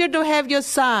pleasure to have your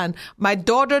son. My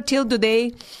daughter, till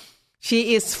today,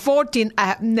 she is 14. I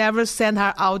have never sent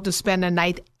her out to spend a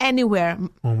night anywhere.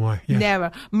 Oh, my. Yes. Never.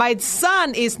 My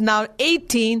son is now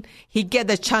 18. He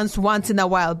gets a chance once in a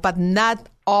while, but not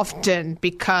often,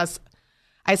 because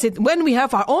I said, when we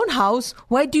have our own house,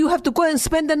 why do you have to go and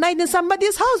spend the night in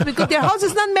somebody's house? Because their house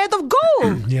is not made of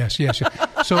gold. Yes.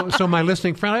 So my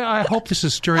listening friend, I hope this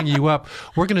is stirring you up.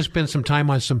 We're going to spend some time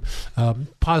on some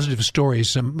positive stories,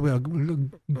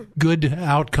 some good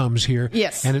outcomes here.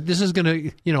 Yes. And this is going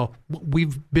to,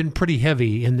 we've been pretty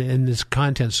heavy in this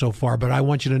content so far, but I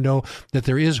want you to know that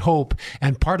there is hope.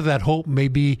 And part of that hope may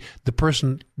be the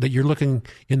person that you're looking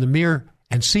in the mirror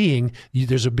and seeing.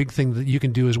 There's a big thing that you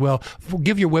can do as well.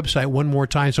 Give your website one more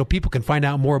time so people can find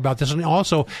out more about this, and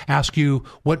also ask you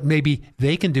what maybe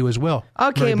they can do as well.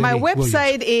 Okay, my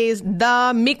website is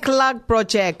the Miqlat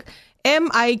Project,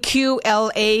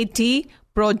 MIQLAT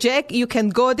Project. You can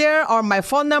go there, or my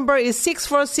phone number is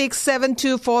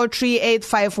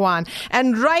 646-724-3851.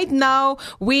 And right now,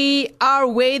 we are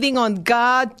waiting on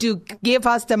God to give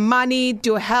us the money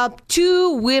to help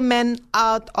 2 women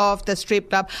out of the strip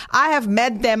club. I have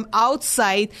met them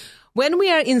outside. When we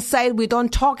are inside, we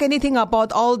don't talk anything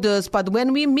about all this, but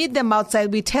when we meet them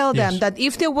outside, we tell them that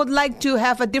if they would like to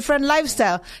have a different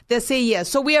lifestyle, they say yes.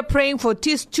 So we are praying for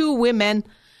these 2 women.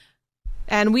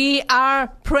 And we are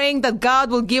praying that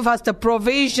God will give us the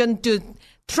provision to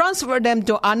transfer them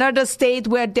to another state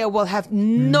where they will have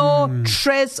no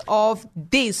trace of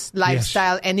this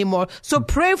lifestyle anymore. So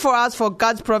pray for us for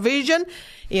God's provision.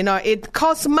 It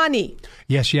costs money.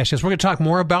 Yes. We're going to talk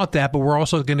more about that, but we're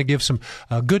also going to give some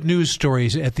good news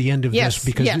stories at the end of this,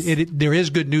 because there is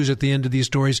good news at the end of these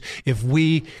stories if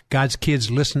we, God's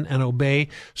kids, listen and obey.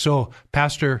 So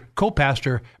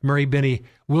co-pastor Mary Benny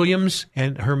Williams,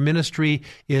 and her ministry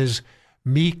is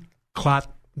Miqlat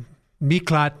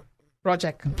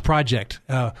Project.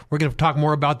 We're going to talk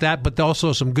more about that, but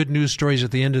also some good news stories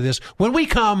at the end of this when we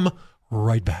come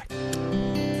right back.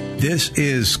 This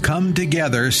is Come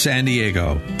Together San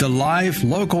Diego, the live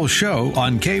local show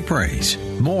on K-Praise.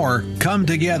 More Come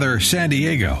Together San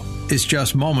Diego is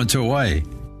just moments away.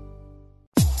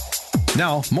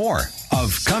 Now, more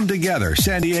of Come Together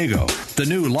San Diego, the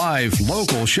new live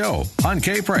local show on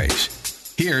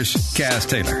K-Praise. Here's Kaz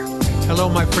Taylor. Hello,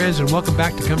 my friends, and welcome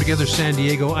back to Come Together San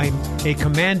Diego. I'm a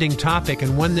commanding topic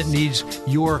and one that needs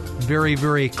your very,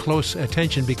 very close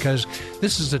attention because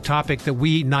this is a topic that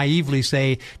we naively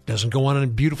say doesn't go on in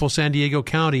beautiful San Diego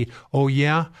County. Oh,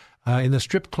 yeah? In the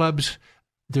strip clubs,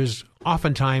 there's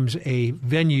oftentimes a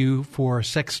venue for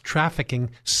sex trafficking,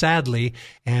 sadly,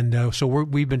 and so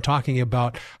we've been talking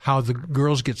about how the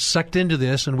girls get sucked into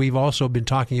this, and we've also been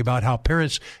talking about how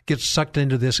parents get sucked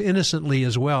into this innocently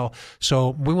as well.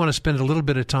 So we want to spend a little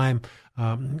bit of time,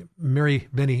 Mary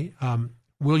Benny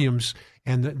Williams,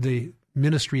 and the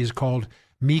ministry is called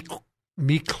Miklat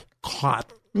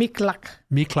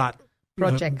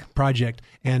Project,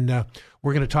 and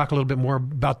we're going to talk a little bit more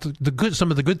about some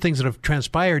of the good things that have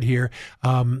transpired here.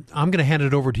 I'm going to hand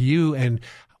it over to you and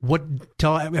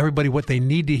tell everybody what they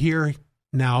need to hear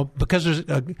now, because there's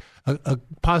a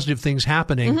positive things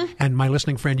happening, and my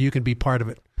listening friend, you can be part of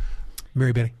it.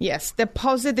 Mary Benny. Yes, the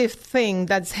positive thing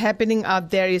that's happening out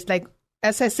there is, like,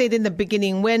 as I said in the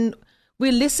beginning, when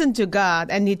we listen to God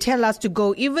and He tells us to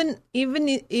go, even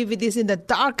if it is in the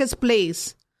darkest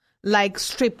place, like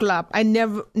strip club, I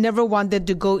never wanted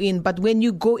to go in. But when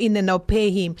you go in and obey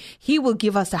Him, He will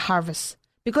give us the harvest.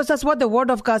 Because that's what the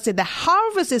Word of God said. The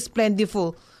harvest is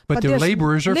plentiful. But the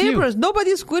laborers are few.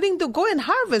 Nobody's willing to go and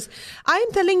harvest.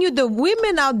 I'm telling you, the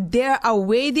women out there are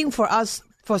waiting for us,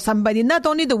 for somebody. Not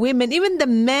only the women, even the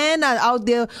men are out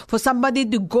there for somebody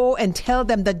to go and tell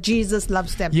them that Jesus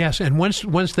loves them. Yes, and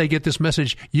once they get this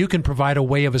message, you can provide a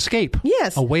way of escape.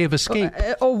 Yes. A way of escape.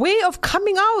 A way of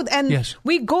coming out. And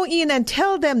we go in and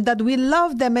tell them that we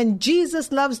love them and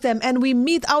Jesus loves them. And we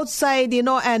meet outside,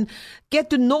 and get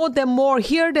to know them more,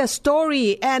 hear their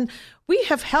story. And we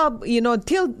have helped,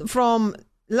 till from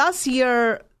last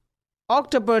year,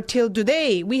 October till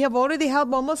today, we have already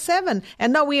helped almost 7.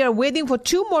 And now we are waiting for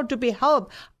 2 more to be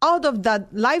helped out of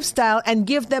that lifestyle and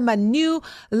give them a new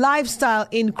lifestyle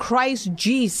in Christ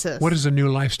Jesus. What is a new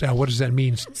lifestyle? What does that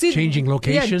mean? Changing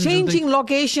locations? Yeah, changing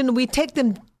location. We take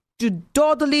them to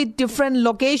totally different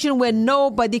location where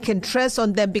nobody can trust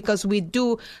on them, because we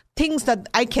do things that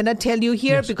I cannot tell you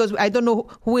here, because I don't know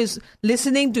who is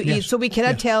listening to it. So we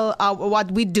cannot tell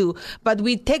what we do. But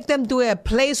we take them to a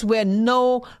place where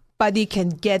nobody can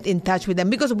get in touch with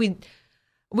them, because we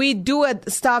do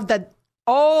stuff that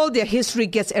all their history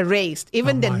gets erased.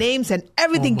 Even their names and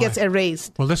everything gets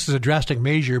erased. Well, this is a drastic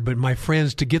measure, but my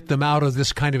friends, to get them out of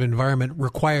this kind of environment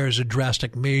requires a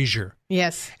drastic measure.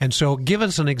 Yes. And so give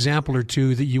us an example or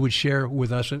two that you would share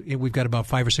with us. We've got about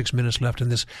 5 or 6 minutes left in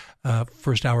this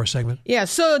first hour segment. Yeah,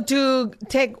 so to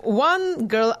take one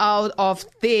girl out of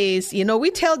this,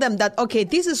 we tell them that, okay,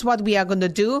 this is what we are going to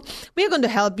do. We are going to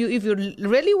help you. If you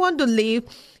really want to leave,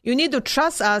 you need to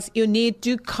trust us. You need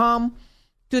to come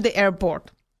to the airport.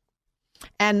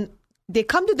 And they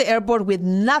come to the airport with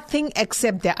nothing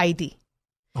except their ID.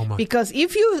 Oh my. Because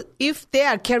if they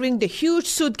are carrying the huge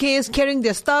suitcase, carrying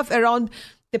their stuff around,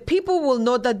 the people will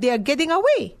know that they are getting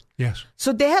away. Yes.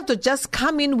 So they have to just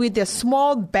come in with their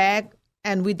small bag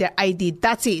and with their ID.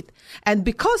 That's it. And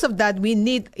because of that, we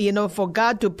need, for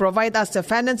God to provide us the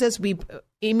finances. We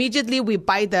immediately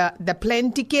buy the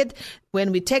plane ticket.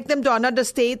 When we take them to another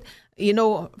state,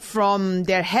 from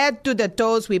their head to the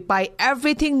toes, we buy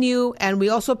everything new, and we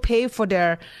also pay for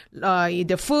their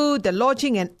the food, the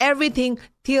lodging, and everything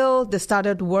till they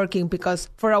started working. Because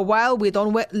for a while we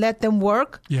don't let them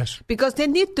work. Yes. Because they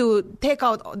need to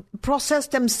process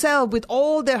themselves with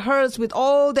all the hurts, with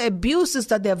all the abuses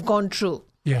that they have gone through.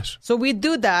 Yes. So we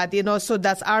do that, so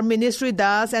that's our ministry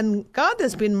does, and God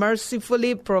has been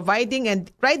mercifully providing.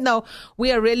 And right now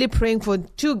we are really praying for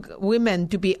 2 women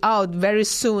to be out very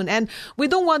soon. And we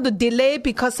don't want to delay,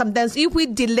 because sometimes if we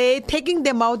delay taking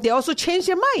them out, they also change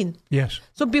their mind. Yes.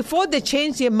 So before they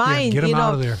change their mind, get them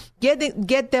out of there.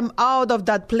 Get them out of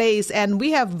that place. And we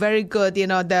have very good,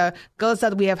 the girls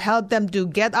that we have helped them to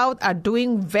get out are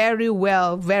doing very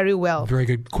well, very well. Very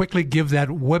good. Quickly give that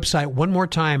website one more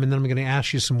time, and then I'm going to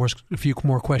ask you a few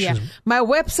more questions. Yeah. My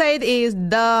website is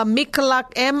the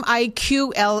Miklat,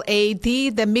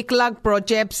 Miqlat, the Miklat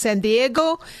Project San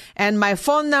Diego, and my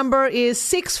phone number is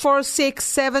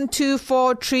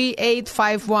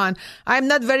 646-724-3851. I'm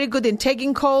not very good in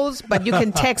taking calls, but you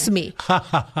can text me.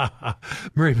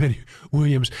 Mary Benny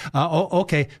Williams.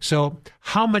 Okay, so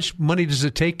how much money does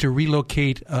it take to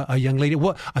relocate a young lady?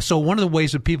 So one of the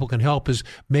ways that people can help is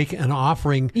make an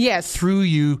offering through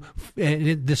you.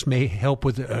 And this may help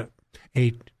with a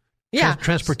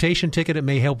transportation ticket. It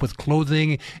may help with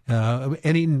clothing,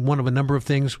 any one of a number of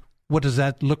things. What does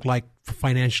that look like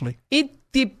financially? It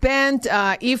depends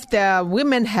if the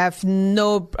women have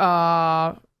no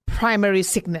primary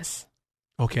sickness.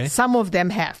 Okay. Some of them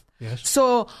have. Yes.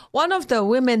 So one of the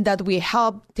women that we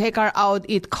helped take her out,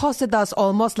 it costed us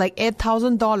almost like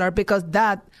 $8,000 because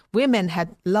that woman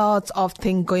had lots of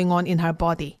things going on in her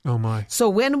body. Oh, my. So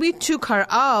when we took her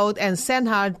out and sent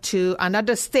her to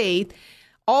another state,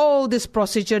 all this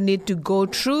procedure need to go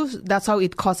through. That's how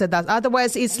it costed us.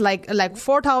 Otherwise, it's like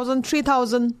 $4,000,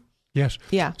 $3,000. Yes.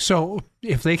 Yeah. So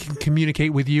if they can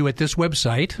communicate with you at this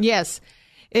website. Yes.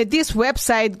 This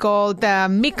website called the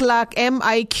Miklak,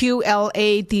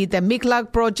 MIQLAT, the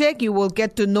Miklak Project, you will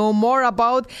get to know more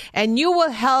about, and you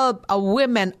will help a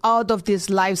woman out of this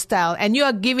lifestyle, and you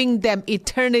are giving them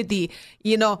eternity,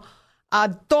 a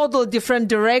total different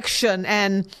direction,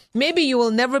 and maybe you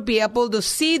will never be able to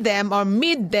see them or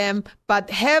meet them, but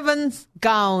heaven's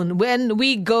gown, when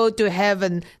we go to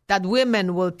heaven, that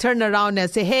women will turn around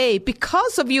and say, hey,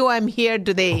 because of you, I'm here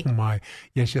today. Oh, my.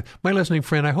 Yes. My listening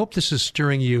friend, I hope this is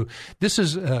stirring you. This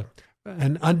is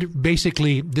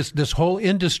basically this whole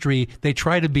industry, they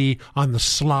try to be on the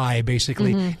sly,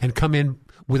 basically, and come in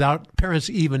without parents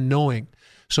even knowing.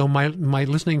 So my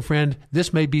listening friend,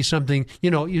 this may be something,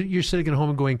 you're sitting at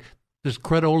home and going, there's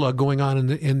credola going on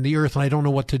in the earth and I don't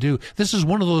know what to do. This is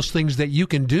one of those things that you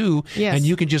can do, yes. And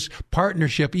you can just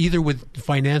partnership either with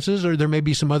finances or there may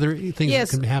be some other things yes.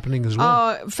 that can be happening as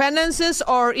well. Finances,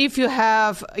 or if you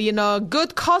have,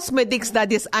 good cosmetics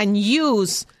that is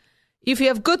unused. If you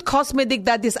have good cosmetic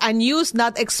that is unused,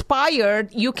 not expired,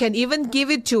 you can even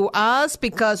give it to us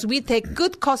because we take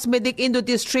good cosmetic into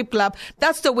this strip club.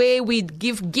 That's the way we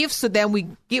give gifts to them. We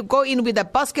go in with a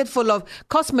basket full of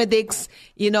cosmetics,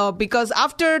 because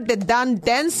after they're done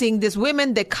dancing, these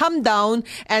women, they come down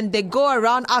and they go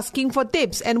around asking for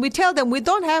tips. And we tell them we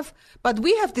don't have, but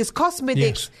we have this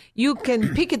cosmetics. Yes. You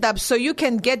can pick it up so you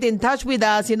can get in touch with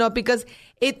us, because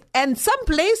and some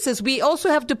places we also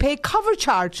have to pay cover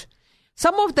charge.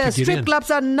 Some of the strip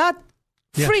clubs are not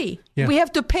free. Yeah. We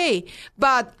have to pay.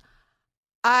 But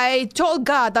I told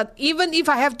God that even if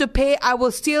I have to pay, I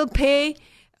will still pay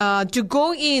to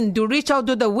go in, to reach out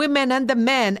to the women and the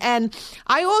men. And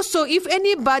I also, if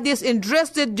anybody is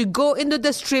interested to go into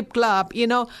the strip club,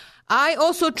 I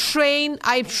also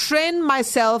I trained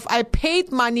myself. I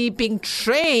paid money being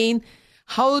trained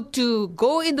how to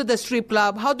go into the strip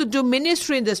club, how to do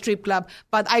ministry in the strip club,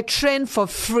 but I train for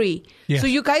free. Yes. So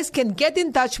you guys can get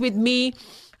in touch with me.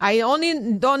 I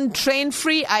only don't train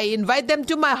free. I invite them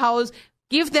to my house,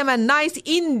 give them a nice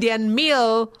Indian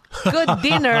meal, good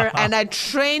dinner, and I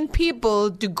train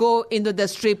people to go into the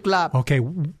strip club. Okay,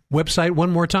 website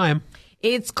one more time.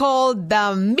 It's called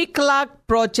the Miklak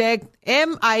Project,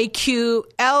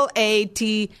 MIQLAT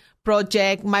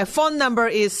Project. My phone number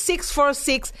is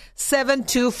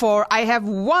 646-724. I have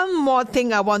one more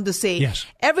thing I want to say. Yes.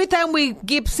 Every time we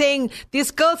keep saying, these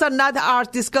girls are not ours,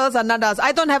 these girls are not us.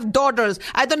 I don't have daughters.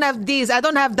 I don't have this. I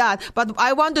don't have that. But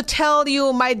I want to tell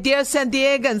you, my dear San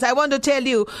Diegans, I want to tell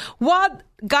you what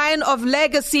kind of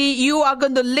legacy you are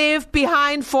going to leave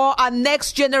behind for our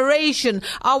next generation,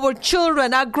 our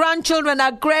children, our grandchildren,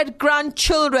 our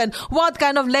great-grandchildren. What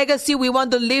kind of legacy we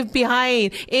want to leave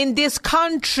behind in this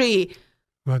country?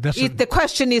 Well, the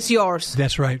question is yours.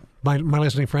 That's right. My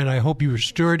listening friend, I hope you were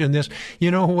stirred in this.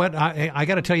 You know what? I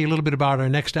got to tell you a little bit about our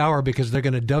next hour because they're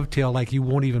going to dovetail like you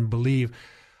won't even believe.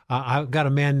 I've got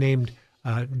a man named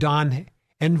Don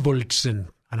Envoltson,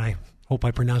 and I hope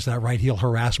I pronounced that right. He'll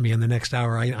harass me in the next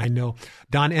hour. I know.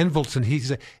 Don Envoltson,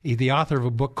 he's the author of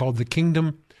a book called The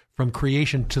Kingdom from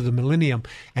Creation to the Millennium.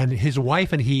 And his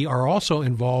wife and he are also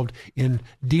involved in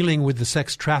dealing with the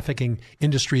sex trafficking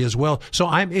industry as well. So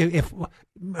if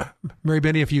Mary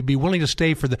Benny, if you'd be willing to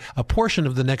stay for a portion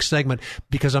of the next segment,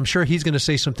 because I'm sure he's going to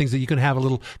say some things that you can have a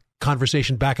little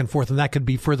conversation back and forth, and that could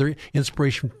be further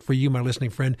inspiration for you, my listening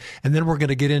friend. And then we're going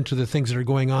to get into the things that are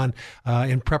going on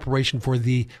in preparation for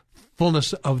the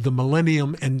fullness of the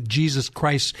millennium and Jesus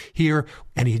Christ here,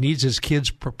 and he needs his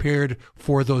kids prepared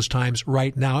for those times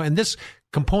right now. And this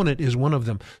component is one of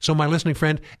them. So my listening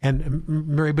friend, and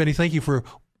Mary Benny, thank you for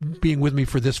being with me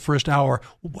for this first hour.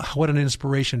 What an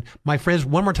inspiration. My friends,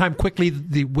 one more time quickly,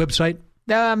 the website.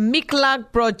 The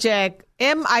Miklak Project,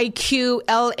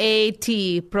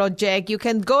 MIQLAT Project. You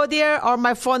can go there, or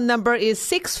my phone number is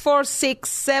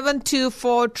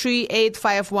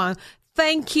 646-724-3851.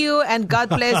 Thank you, and God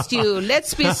bless you.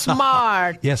 Let's be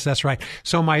smart. Yes, that's right.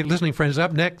 So my listening friends,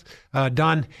 up next,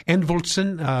 Don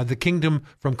Envoltson, The Kingdom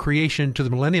from Creation to the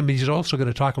Millennium. He's also going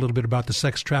to talk a little bit about the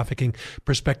sex trafficking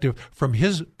perspective from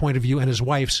his point of view and his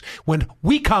wife's when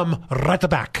we come right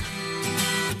back.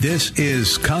 This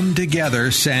is Come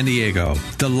Together San Diego,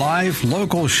 the live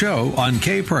local show on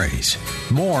K-Praise.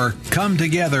 More Come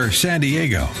Together San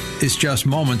Diego is just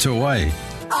moments away.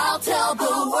 I'll tell the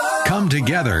world. Come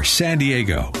Together San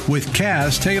Diego with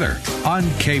Kaz Taylor on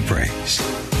K-Praise.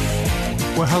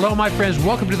 Well, hello, my friends.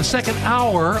 Welcome to the second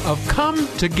hour of Come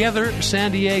Together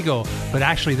San Diego. But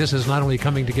actually, this is not only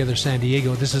Coming Together San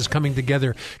Diego, this is Coming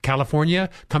Together California,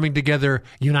 Coming Together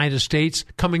United States,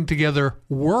 Coming Together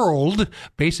World,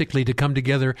 basically to come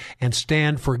together and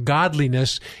stand for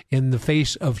godliness in the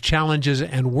face of challenges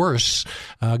and worse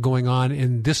going on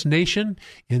in this nation,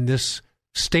 in this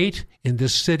state, in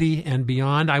this city, and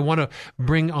beyond. I want to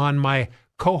bring on my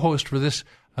co-host for this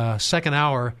second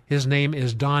hour. His name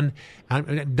is Don.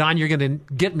 Don, you're going to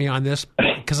get me on this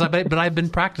but I've been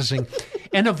practicing.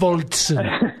 Enevoldsen.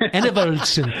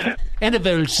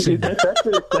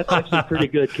 That's actually pretty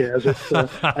good, Kaz.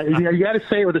 You got to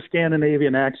say it with a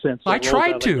Scandinavian accent. So I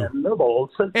tried to.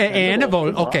 Enevoldsen.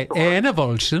 Okay,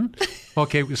 Enevoldsen.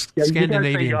 Okay,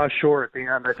 Scandinavian. You got to say short at the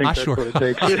end. I think that's what it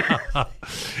takes.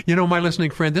 You know, my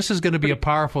listening friend, this is going to be a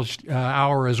powerful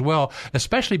hour as well,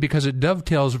 especially because it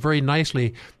dovetails very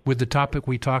nicely with the topic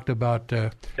we talked about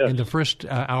in the first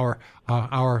hour.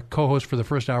 Our co-host for the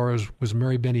first hour was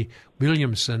Mary Benny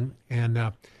Williamson, and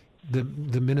the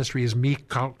ministry is Me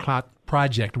Clot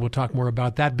Project. We'll talk more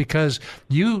about that because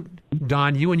you,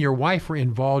 Don, you and your wife were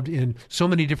involved in so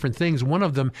many different things. One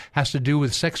of them has to do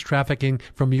with sex trafficking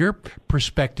from your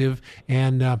perspective,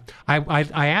 and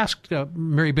I asked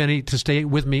Mary Benny to stay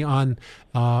with me on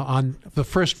the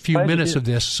first few minutes of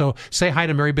this. So say hi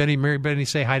to Mary Benny. Mary Benny,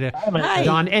 say hi to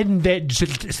Don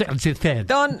Edvedsen.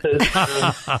 Don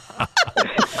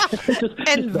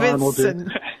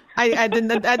Edvedsen. I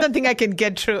don't think I can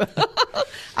get through.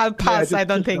 I'll pass. I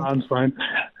don't think. Sounds fine.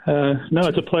 No,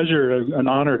 it's a pleasure, an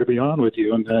honor to be on with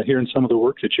you and hearing some of the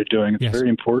work that you're doing. It's very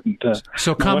important.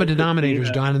 So common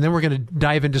denominators, Don, and then we're going to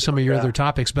dive into some of your other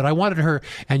topics. But I wanted her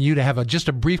and you to have just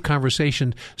a brief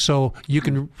conversation so you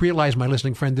can realize, my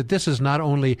listening friend, that this is not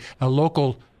only a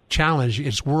local challenge,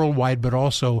 it's worldwide, but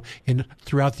also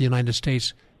throughout the United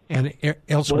States and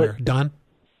elsewhere. Don?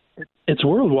 It's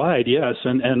worldwide, yes,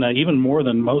 and even more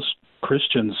than most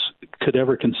Christians could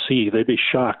ever conceive. They'd be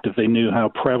shocked if they knew how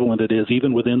prevalent it is,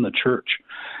 even within the church.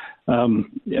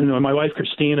 My wife,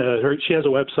 Christina, she has a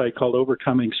website called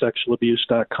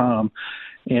overcomingsexualabuse.com,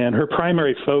 and her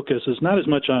primary focus is not as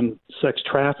much on sex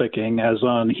trafficking as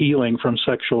on healing from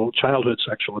childhood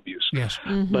sexual abuse. Yes.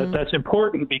 Mm-hmm. But that's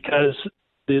important because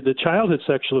the childhood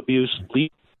sexual abuse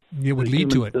it would lead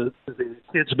to it. The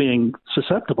kids being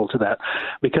susceptible to that,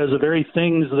 because the very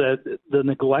things that the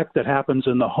neglect that happens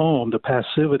in the home, the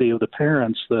passivity of the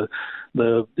parents, the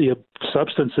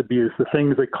substance abuse, the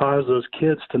things that cause those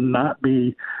kids to not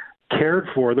be cared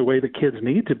for the way the kids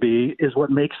need to be, is what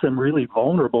makes them really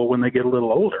vulnerable when they get a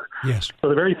little older. Yes. So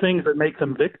the very things that make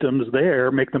them victims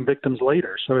make them victims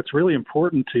later. So it's really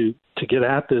important to get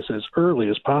at this as early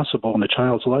as possible in the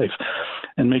child's life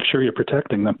and make sure you're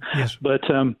protecting them. Yes. But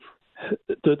one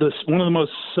of the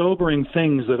most sobering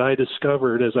things that I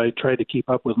discovered as I tried to keep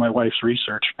up with my wife's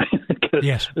research, because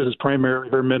this is primarily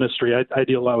her ministry. I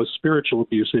deal a lot with spiritual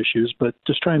abuse issues, but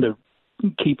just trying to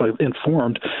keep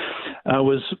informed,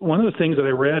 was one of the things that I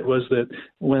read was that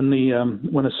when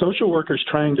a social worker is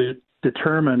trying to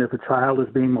determine if a child is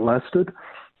being molested,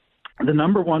 the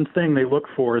number one thing they look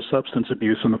for is substance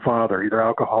abuse in the father, either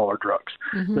alcohol or drugs.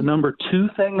 Mm-hmm. The number two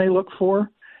thing they look for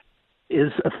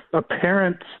is a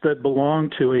parents that belong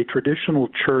to a traditional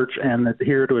church and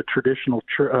adhere to a traditional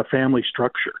family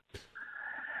structure.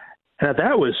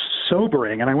 That was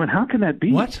sobering, and I went, how can that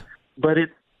be? What? But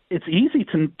it's easy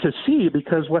to see,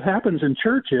 because what happens in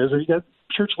church is, you got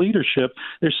church leadership,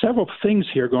 there's several things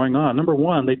here going on. Number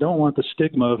one, they don't want the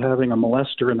stigma of having a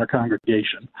molester in their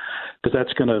congregation, because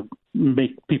that's going to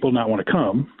make people not want to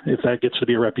come if that gets to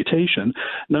be a reputation.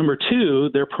 Number two,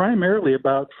 they're primarily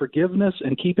about forgiveness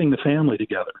and keeping the family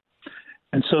together.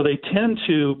 And so they tend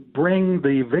to bring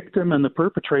the victim and the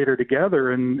perpetrator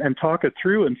together and talk it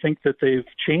through and think that they've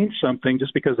changed something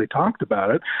just because they talked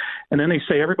about it. And then they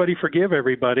say, everybody forgive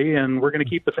everybody, and we're going to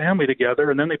keep the family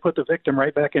together. And then they put the victim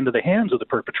right back into the hands of the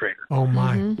perpetrator. Oh,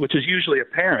 my. Which is usually a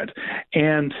parent.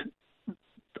 And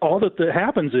all that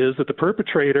happens is that the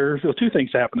perpetrator, two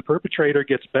things happen. The perpetrator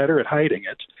gets better at hiding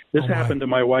it. This happened to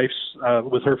my wife's,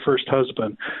 with her first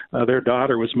husband. Their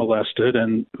daughter was molested,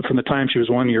 and from the time she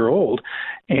was 1 year old,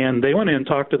 and they went in and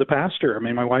talked to the pastor. I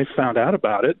mean, my wife found out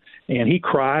about it, and he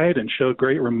cried and showed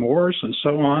great remorse and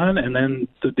so on, and then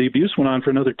the abuse went on for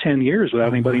another 10 years without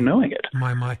anybody knowing it.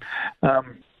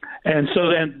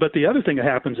 But the other thing that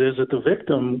happens is that the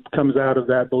victim comes out of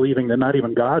that believing that not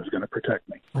even God's going to protect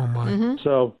me. Oh, my.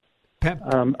 So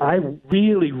I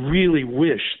really, really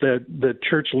wish that the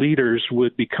church leaders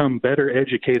would become better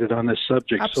educated on this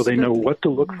subject. Absolutely. So they know what to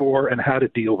look for and how to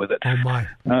deal with it. Oh, my.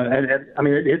 And I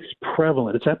mean, it's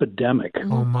prevalent. It's epidemic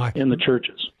in the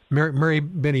churches. Mary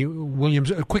Benny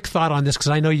Williams, a quick thought on this, because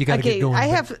I know you got to get going. I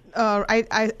have,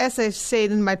 as I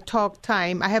said in my talk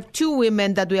time, I have 2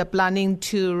 women that we are planning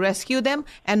to rescue them,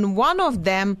 and one of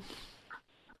them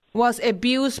was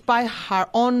abused by her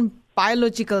own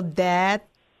biological dad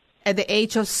at the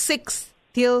age of 6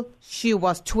 till she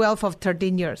was 12 or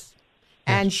 13 years.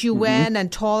 And she went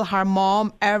and told her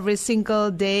mom every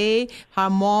single day. Her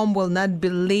mom will not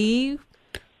believe.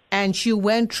 And she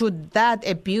went through that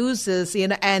abuses,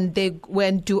 and they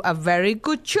went to a very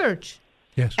good church.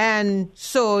 Yes. And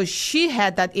so she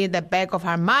had that in the back of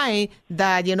her mind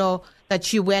that, that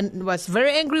she was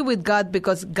very angry with God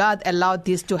because God allowed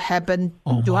this to happen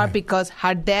to her, because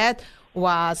her dad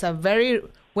was a very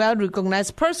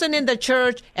well-recognized person in the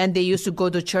church, and they used to go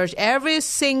to church every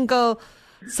single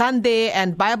Sunday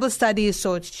and Bible study,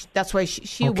 so that's why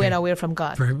she went away from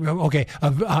God. Okay.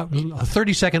 A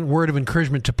 30-second word of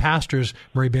encouragement to pastors,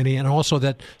 Mary Benny, and also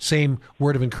that same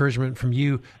word of encouragement from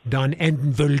you, Don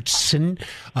Envoltsen,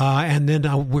 and then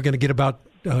we're going to get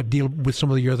deal with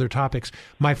some of your other topics.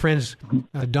 My friends,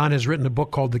 Don has written a book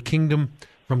called The Kingdom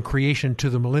from Creation to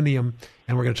the Millennium,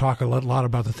 and we're going to talk a lot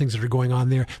about the things that are going on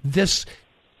there. This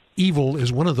evil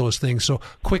is one of those things. So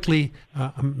quickly,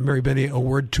 Mary Benny, a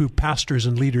word to pastors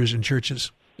and leaders in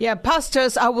churches. Yeah,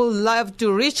 pastors, I would love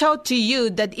to reach out to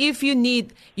you that if you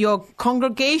need your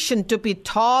congregation to be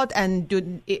taught and,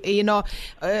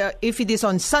 if it is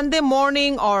on Sunday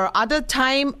morning or other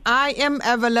time, I am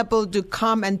available to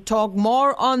come and talk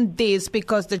more on this,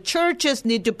 because the churches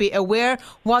need to be aware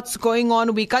what's going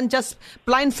on. We can't just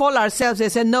blindfold ourselves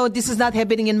and say, no, this is not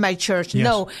happening in my church. Yes.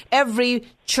 No, every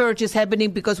church is happening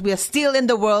because we are still in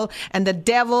the world and the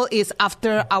devil is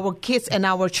after our kids and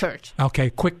our church.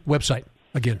 Okay, quick website.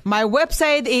 Again, my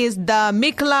website is the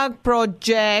Miklag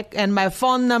Project, and my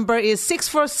phone number is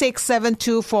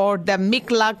 646-724, the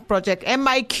Miklag Project,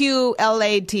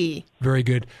 MIQLAT. Very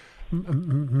good.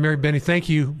 Mary Benny, thank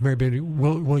you, Mary Benny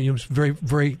Williams. Very,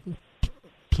 very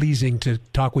pleasing to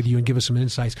talk with you and give us some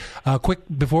insights. Quick,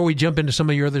 before we jump into some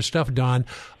of your other stuff, Don,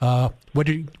 what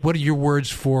are your words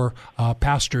for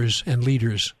pastors and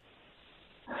leaders?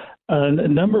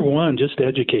 Number one, just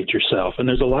educate yourself. And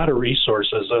there's a lot of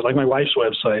resources, like my wife's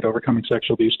website,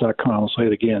 overcomingsexualabuse.com. I'll say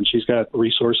it again. She's got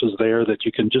resources there that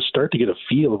you can just start to get a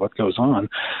feel of what goes on.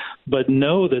 But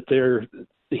know that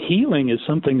healing is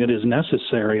something that is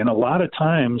necessary. And a lot of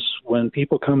times when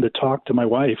people come to talk to my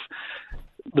wife,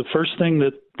 the first thing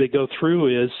that they go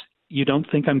through is, you don't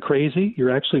think I'm crazy?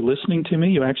 You're actually listening to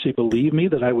me? You actually believe me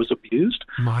that I was abused?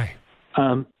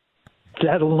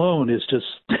 That alone is just...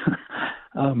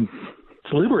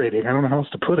 it's liberating. I don't know how else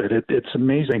to put it. It's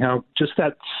amazing how just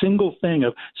that single thing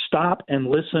of stop and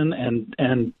listen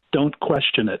and don't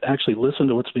question it. Actually listen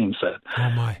to what's being said. Oh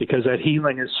my! Because that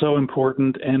healing is so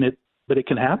important, but it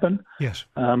can happen. Yes.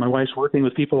 My wife's working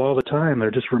with people all the time.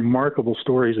 They're just remarkable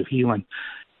stories of healing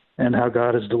and how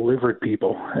God has delivered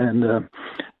people. And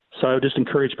so I would just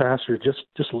encourage pastors,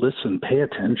 just listen, pay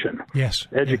attention. Yes.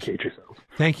 Educate yourself.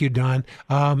 Thank you, Don.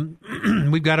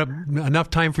 We've got enough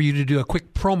time for you to do a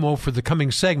quick promo for the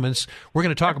coming segments. We're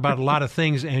going to talk about a lot of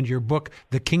things, and your book,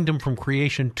 The Kingdom from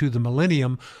Creation to the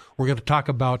Millennium. We're going to talk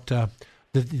about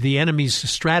the enemy's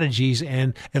strategies,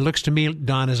 and it looks to me,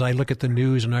 Don, as I look at the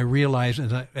news and I realize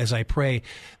as I pray,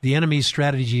 the enemy's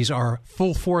strategies are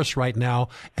full force right now,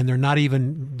 and they're not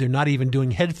even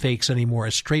doing head fakes anymore.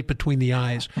 It's straight between the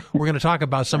eyes. We're going to talk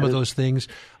about some of those things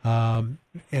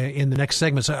in the next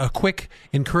segments. A quick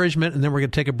encouragement, and then we're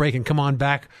going to take a break and come on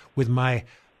back with my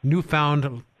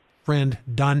newfound friend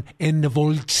Don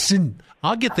Envoltsen.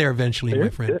 I'll get there eventually, my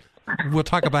friend. We'll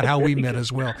talk about how we met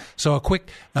as well. So a quick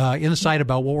insight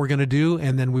about what we're going to do,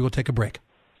 and then we will take a break.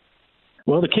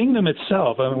 Well, the kingdom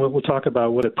itself, we'll talk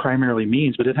about what it primarily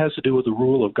means, but it has to do with the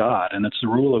rule of God, and it's the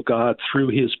rule of God through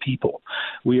his people.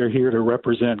 We are here to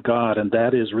represent God, and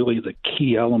that is really the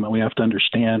key element we have to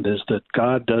understand, is that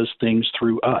God does things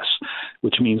through us,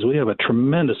 which means we have a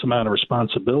tremendous amount of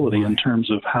responsibility in terms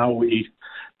of how we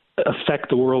affect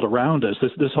the world around us.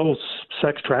 This whole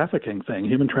sex trafficking thing,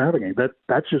 human trafficking,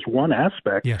 that's just one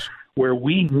aspect where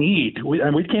we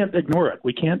can't ignore it.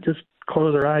 We can't just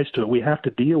close our eyes to it. We have to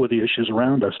deal with the issues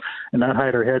around us and not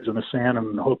hide our heads in the sand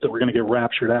and hope that we're going to get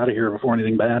raptured out of here before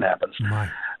anything bad happens.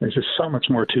 There's just so much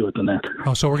more to it than that.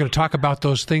 Oh, so we're going to talk about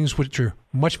those things which are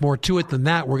much more to it than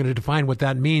that. We're going to define what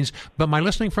that means. But my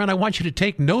listening friend, I want you to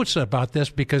take notes about this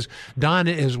because Don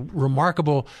is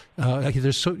remarkable.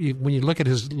 When you look at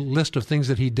his list of things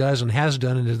that he does and has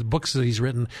done and the books that he's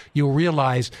written, you'll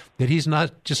realize that he's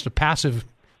not just a passive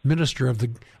minister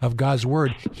of God's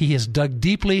Word. He has dug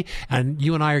deeply, and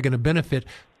you and I are going to benefit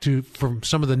from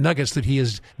some of the nuggets that he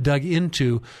has dug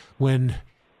into when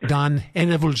Don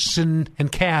Enevoldsen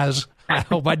and Kaz. I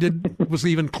hope was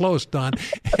even close, Don.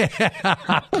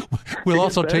 We'll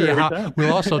also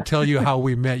tell you how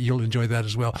we met. You'll enjoy that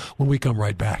as well when we come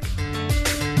right back.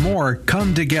 More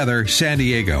Come Together San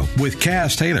Diego with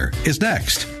Kaz Taylor is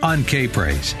next on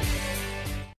K-Praise.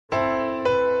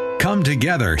 Come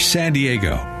Together San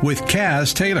Diego with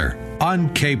Kaz Taylor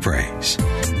on K-Praise.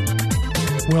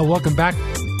 Well, welcome back.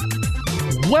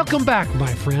 Welcome back,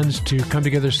 my friends, to Come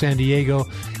Together San Diego,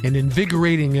 an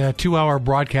invigorating 2-hour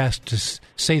broadcast, to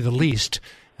say the least.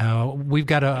 We've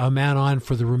got a man on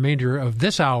for the remainder of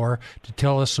this hour to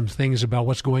tell us some things about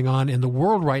what's going on in the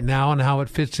world right now and how it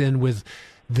fits in with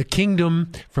the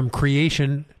kingdom from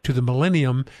creation to the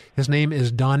millennium. His name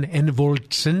is Don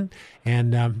Enevoldsen,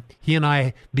 and he and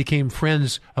I became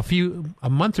friends a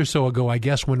month or so ago, I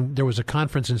guess, when there was a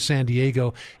conference in San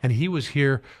Diego, and he was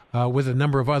here with a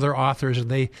number of other authors,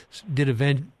 and they did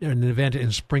an event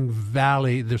in Spring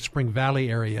Valley, the Spring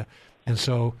Valley area, and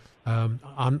so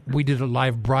we did a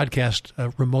live broadcast, a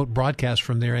remote broadcast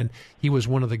from there, and he was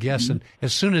one of the guests, and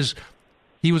as soon as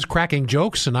he was cracking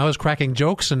jokes and I was cracking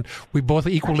jokes, and we both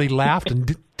equally laughed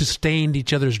and disdained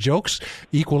each other's jokes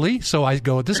equally. So I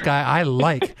go, this guy I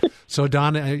like. So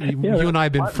Don, you and I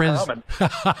have been friends.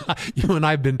 You and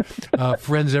I have been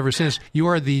friends ever since. You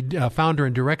are the founder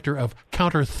and director of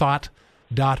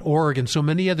counterthought.org and so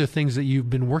many other things that you've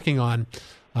been working on.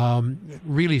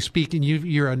 Really speaking,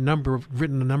 you're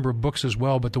written a number of books as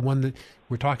well, but the one that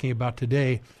we're talking about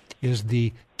today is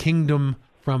The Kingdom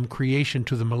from Creation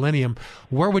to the Millennium.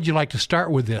 Where would you like to start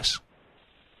with this?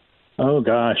 Oh,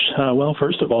 gosh. Well,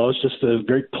 first of all, it's just a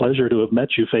great pleasure to have met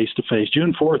you face-to-face.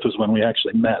 June 4th was when we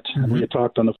actually met. Mm-hmm. We had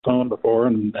talked on the phone before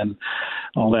and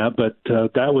all that, but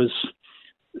that was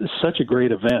such a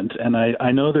great event. And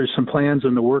I know there's some plans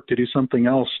in the work to do something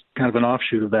else, kind of an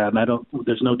offshoot of that. And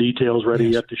there's no details ready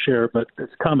yet to share, but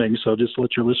it's coming, so just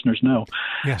let your listeners know.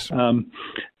 Yes.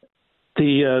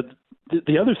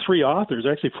 The other 3 authors,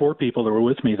 actually 4 people that were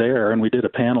with me there, and we did a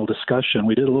panel discussion.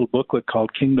 We did a little booklet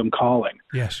called Kingdom Calling.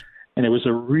 Yes. And it was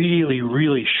a really,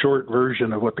 really short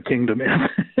version of what the kingdom is.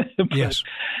 Yes.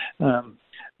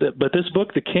 But this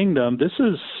book, The Kingdom, this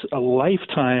is a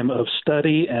lifetime of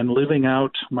study and living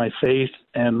out my faith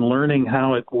and learning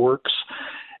how it works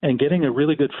and getting a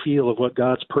really good feel of what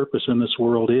God's purpose in this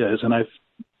world is. And I've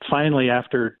finally,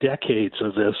 after decades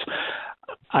of this,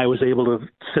 I was able to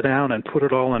sit down and put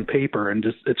it all on paper, and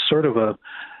it's sort of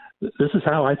this is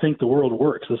how I think the world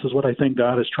works. This is what I think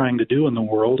God is trying to do in the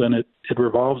world, and it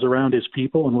revolves around his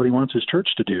people and what he wants his church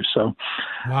to do. So,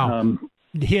 wow.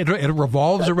 It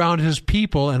revolves around his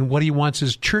people and what he wants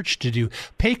his church to do.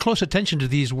 Pay close attention to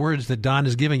these words that Don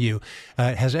is giving you.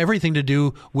 It has everything to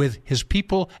do with his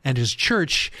people and his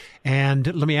church. And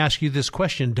let me ask you this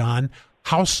question, Don.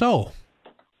 How so?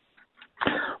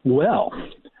 Well,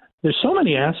 there's so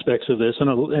many aspects of this, and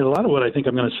a lot of what I think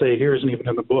I'm going to say here isn't even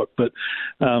in the book. But,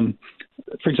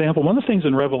 for example, one of the things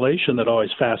in Revelation that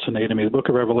always fascinated me, the book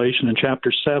of Revelation in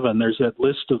chapter 7, there's that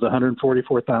list of the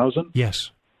 144,000. Yes.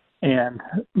 And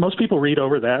most people read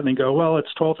over that and they go, well,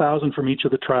 it's 12,000 from each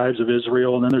of the tribes of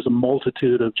Israel, and then there's a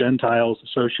multitude of Gentiles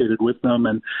associated with them,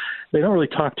 and they don't really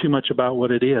talk too much about what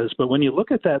it is. But when you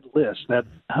look at that list, that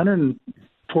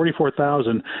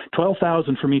 144,000,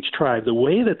 12,000 from each tribe, the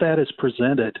way that is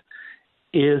presented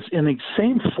is in the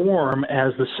same form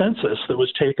as the census that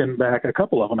was taken back, a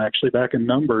couple of them actually, back in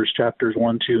Numbers chapters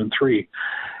 1, 2, and 3.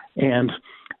 And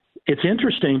it's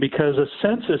interesting because a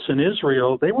census in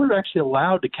Israel, they weren't actually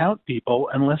allowed to count people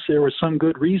unless there was some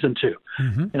good reason to.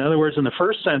 Mm-hmm. In other words, in the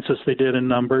first census they did in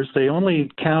Numbers, they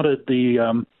only counted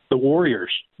the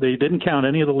warriors. They didn't count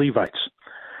any of the Levites.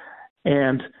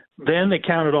 And then they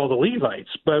counted all the Levites.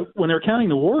 But when they were counting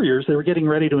the warriors, they were getting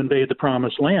ready to invade the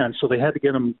Promised Land, so they had to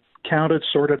get them counted,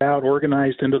 sorted out,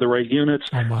 organized into the right units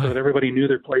so that everybody knew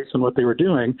their place and what they were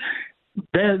doing.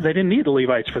 They didn't need the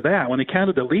Levites for that. When they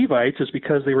counted the Levites, it's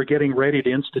because they were getting ready to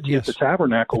institute the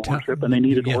tabernacle worship, and they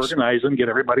needed to organize them, get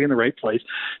everybody in the right place.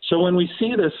 So when we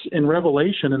see this in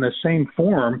Revelation in the same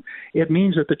form, it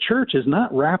means that the church is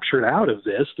not raptured out of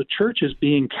this. The church is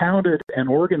being counted and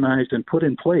organized and put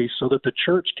in place so that the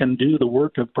church can do the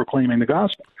work of proclaiming the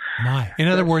gospel. In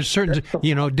other words,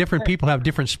 different people have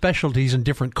different specialties and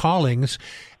different callings,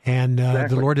 and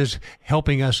the Lord is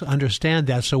helping us understand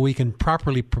that so we can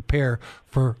properly prepare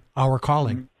for our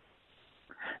calling.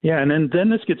 Yeah, and then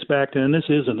this gets back to, and this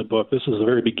is in the book, this is the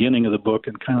very beginning of the book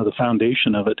and kind of the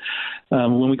foundation of it.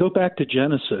 When we go back to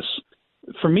Genesis,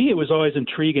 for me, it was always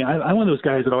intriguing. I'm one of those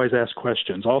guys that always ask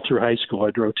questions. All through high school,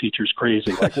 I drove teachers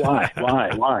crazy. Like, why?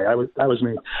 That was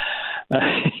me.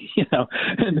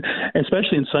 And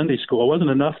especially in Sunday school, it wasn't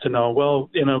enough to know, well,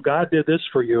 God did this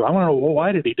for you. I want to know, well,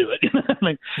 why did he do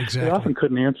it? They often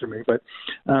couldn't answer me. But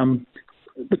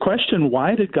the question,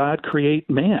 why did God create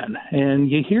man? And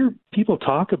you hear people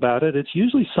talk about it. It's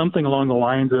usually something along the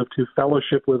lines of to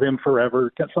fellowship with him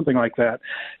forever, something like that.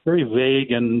 Very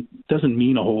vague and doesn't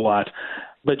mean a whole lot.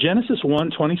 But Genesis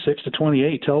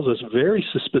 1:26-28 tells us very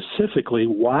specifically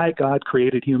why God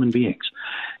created human beings.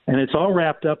 And it's all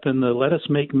wrapped up in the let us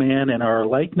make man in our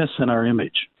likeness and our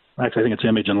image. Actually, I think it's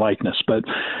image and likeness. But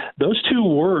those two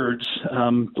words,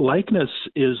 likeness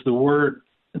is the word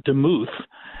demuth,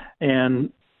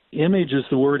 and image is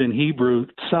the word in Hebrew,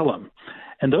 tselem.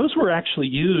 And those were actually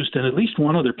used in at least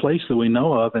one other place that we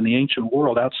know of in the ancient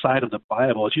world outside of the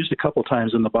Bible. It's used a couple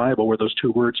times in the Bible where those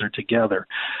two words are together.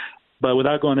 But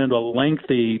without going into a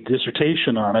lengthy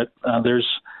dissertation on it, there's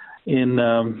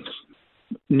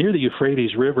near the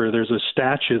Euphrates River, there's a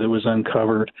statue that was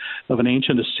uncovered of an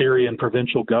ancient Assyrian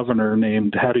provincial governor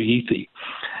named Hattuyithi.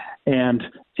 And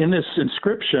in this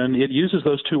inscription, it uses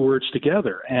those two words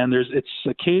together, and it's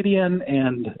Akkadian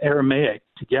and Aramaic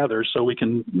together, so we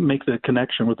can make the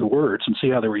connection with the words and see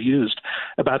how they were used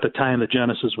about the time that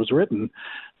Genesis was written.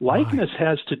 Likeness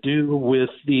has to do with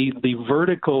the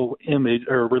vertical image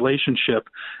or relationship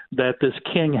that this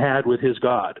king had with his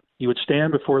God. He would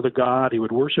stand before the God, he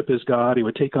would worship his God, he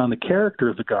would take on the character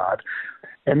of the God.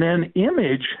 And then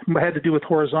image had to do with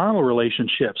horizontal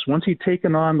relationships. Once he'd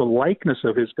taken on the likeness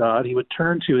of his God, he would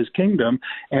turn to his kingdom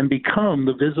and become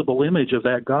the visible image of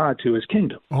that God to his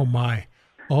kingdom. Oh, my.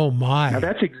 Oh, my. Now,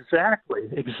 that's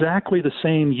exactly the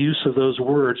same use of those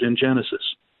words in Genesis.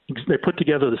 They're put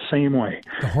together the same way.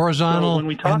 The horizontal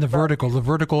and the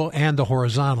vertical and the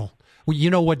horizontal. Well,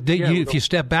 you know what? If you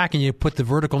step back and you put the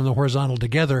vertical and the horizontal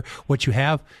together, what you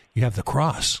have the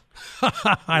cross.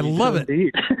 I love it.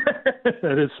 Indeed.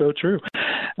 That is so true.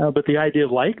 But the idea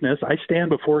of likeness, I stand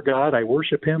before God, I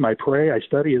worship him, I pray, I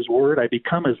study his word, I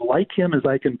become as like him as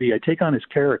I can be. I take on his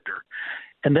character.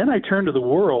 And then I turn to the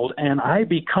world and I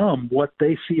become what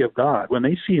they see of God. When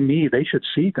they see me, they should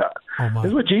see God. This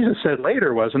is what Jesus said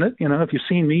later, wasn't it? If you've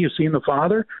seen me, you've seen the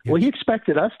Father. Yes. Well, he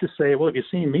expected us to say, well, if you've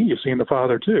seen me, you've seen the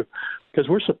Father too. Because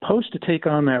we're supposed to take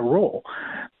on that role.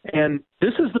 And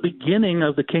this is the beginning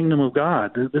of the kingdom of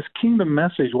God. This kingdom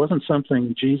message wasn't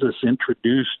something Jesus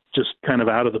introduced just kind of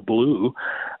out of the blue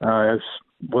as,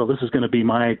 well, this is going to be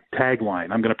my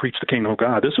tagline. I'm going to preach the kingdom of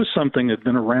God. This was something that had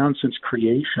been around since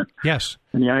creation. Yes.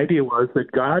 And the idea was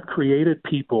that God created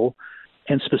people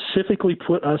and specifically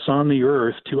put us on the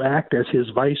earth to act as his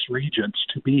vice regents,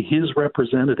 to be his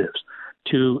representatives,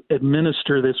 to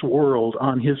administer this world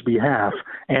on his behalf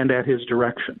and at his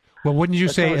direction. Well, wouldn't you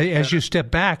say, as you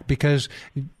step back, because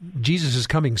Jesus is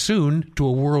coming soon to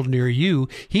a world near you,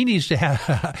 he needs to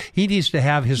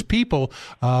have his people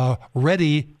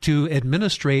ready to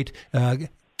administrate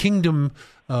kingdom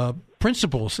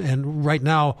principles. And right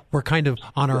now, we're kind of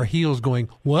on our heels going,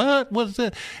 what was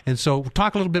it? And so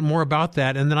talk a little bit more about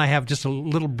that. And then I have just a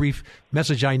little brief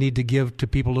message I need to give to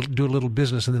people to do a little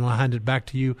business, and then I'll hand it back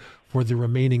to you for the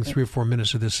remaining 3 or 4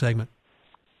 minutes of this segment.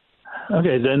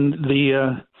 Okay, then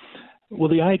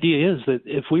the idea is that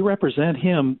if we represent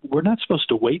him, we're not supposed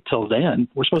to wait till then.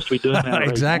 We're supposed to be doing that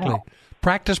exactly. Right now.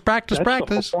 Practice. That's the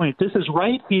whole point. This is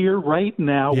right here, right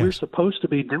now. Yes. We're supposed to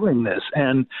be doing this.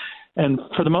 And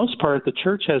for the most part, the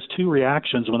church has two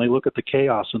reactions when they look at the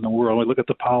chaos in the world. They look at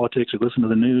the politics, they listen to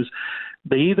the news.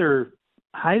 They either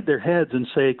hide their heads and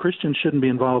say Christians shouldn't be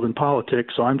involved in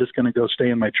politics, so I'm just going to go stay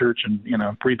in my church and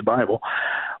read the Bible,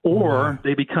 or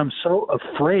they become so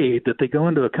afraid that they go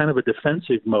into a kind of a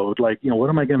defensive mode, like what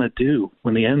am I going to do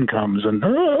when the end comes, and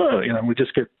we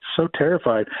just get so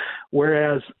terrified.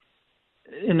 Whereas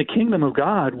in the kingdom of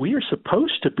God, we are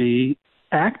supposed to be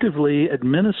actively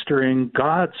administering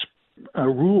God's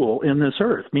rule in this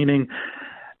earth, meaning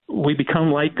we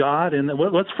become like God. And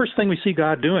what's the first thing we see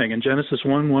God doing in Genesis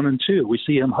 1 and 2? We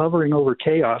see him hovering over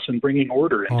chaos and bringing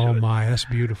order into it. Oh, my, that's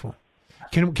beautiful.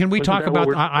 Can we talk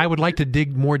about, I would like to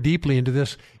dig more deeply into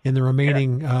this in the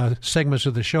remaining segments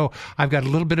of the show. I've got a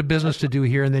little bit of business to do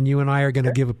here, and then you and I are going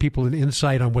to give people an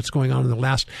insight on what's going on in the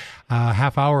last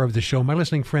half hour of the show. My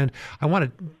listening friend, I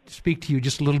want to speak to you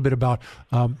just a little bit about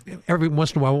every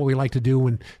once in a while what we like to do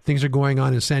when things are going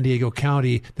on in San Diego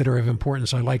County that are of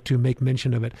importance. I like to make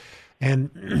mention of it.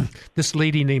 And this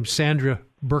lady named Sandra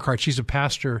Burkhart, she's a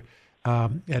pastor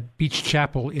at Beach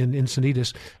Chapel in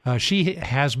Encinitas. She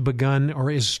has begun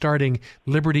or is starting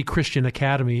Liberty Christian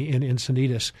Academy in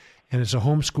Encinitas, and it's a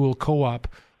homeschool co-op.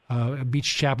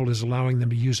 Beach Chapel is allowing them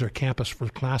to use their campus for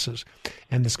classes,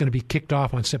 and it's going to be kicked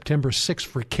off on September 6th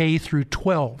for K through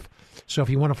 12. So if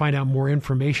you want to find out more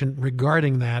information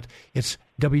regarding that, it's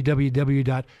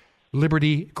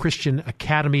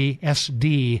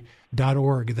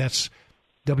www.libertychristianacademysd.org. That's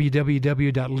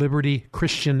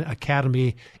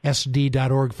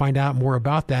www.libertychristianacademysd.org. Find out more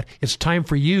about that. It's time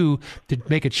for you to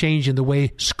make a change in the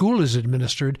way school is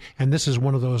administered, and this is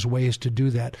one of those ways to do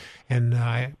that. And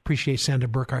I appreciate Sandra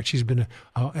Burkhart. She's been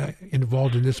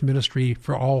involved in this ministry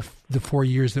for all the 4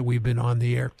 years that we've been on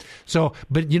the air. So,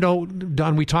 but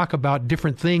Don, we talk about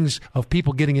different things of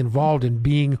people getting involved in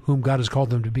being whom God has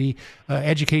called them to be.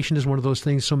 Education is one of those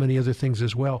things, so many other things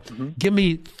as well. Mm-hmm. Give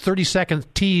me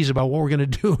 30-second tease about what we're going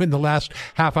to do in the last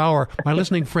half hour. My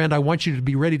listening friend, I want you to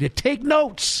be ready to take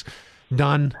notes,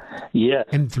 Don. Yes,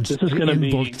 this is going to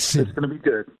be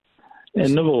good.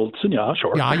 And yeah,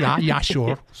 sure. Yeah,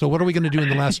 sure. So what are we going to do in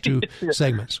the last two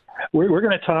segments? We're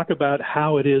going to talk about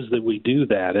how it is that we do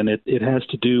that, and it has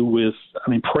to do with,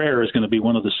 prayer is going to be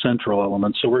one of the central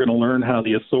elements. So we're going to learn how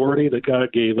the authority that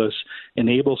God gave us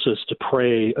enables us to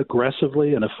pray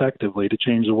aggressively and effectively to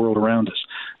change the world around us.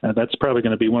 That's probably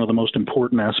going to be one of the most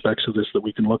important aspects of this that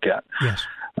we can look at. Yes.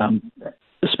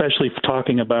 Especially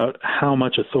talking about how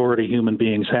much authority human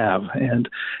beings have and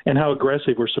how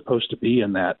aggressive we're supposed to be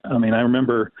in that. I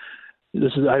remember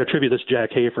I attribute this to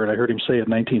Jack Hayford. I heard him say it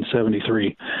in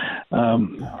 1973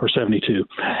 or 72.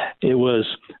 It was,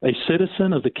 a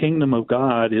citizen of the kingdom of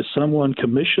God is someone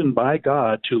commissioned by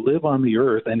God to live on the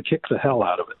earth and kick the hell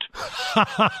out of it.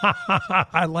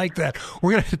 I like that.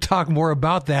 We're going to talk more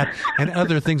about that and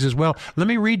other things as well. Let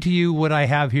me read to you what I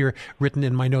have here written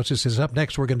in my notes. This is up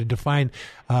next. We're going to define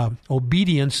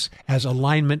obedience as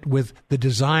alignment with the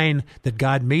design that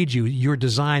God made you, your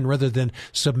design, rather than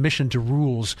submission to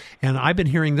rules. And I've been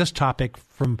hearing this topic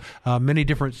from many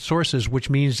different sources,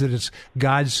 which means that it's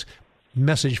God's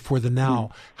message for the now,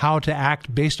 how to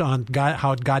act based on God,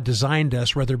 how God designed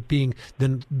us, rather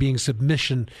than being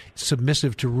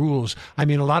submissive to rules. A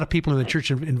lot of people in the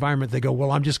church environment, they go,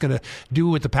 well, I'm just going to do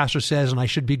what the pastor says and I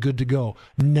should be good to go.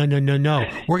 No.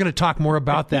 We're going to talk more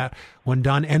about that when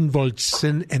Don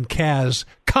Envoldsen and Kaz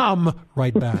come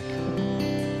right back.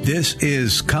 This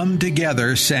is Come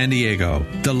Together San Diego,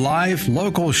 the live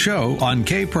local show on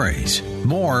K-Praise.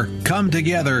 More Come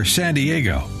Together San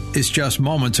Diego is just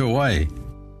moments away.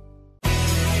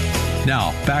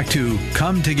 Now, back to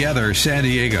Come Together San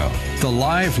Diego, the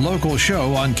live local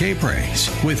show on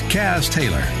K-Praise with Kaz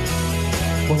Taylor.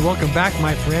 Well, welcome back,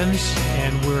 my friends,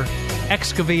 and we're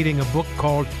excavating a book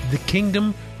called The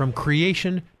Kingdom from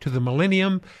Creation to the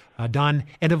Millennium. Don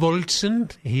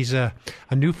Enevoldsen, he's a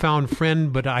newfound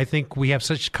friend, but I think we have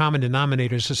such common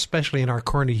denominators, especially in our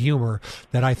corny humor,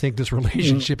 that I think this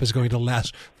relationship is going to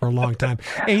last for a long time.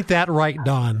 Ain't that right,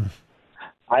 Don?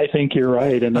 I think you're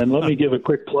right. And then let me give a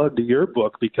quick plug to your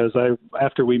book, because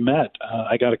after we met,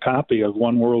 I got a copy of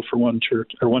One World for One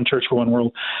Church, or One Church for One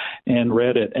World, and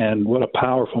read it. And what a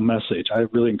powerful message. I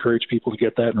really encourage people to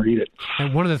get that and read it.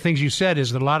 And one of the things you said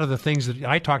is that a lot of the things that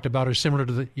I talked about are similar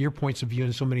to your points of view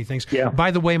in so many things. Yeah.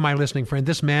 By the way, my listening friend,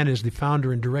 this man is the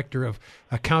founder and director of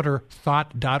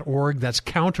counterthought.org. That's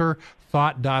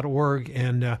counterthought.org.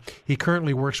 And he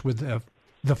currently works with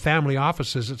the Family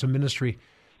Offices. It's a ministry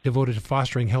devoted to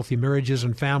fostering healthy marriages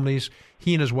and families.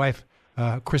 He and his wife,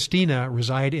 Christina,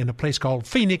 reside in a place called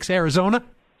Phoenix, Arizona.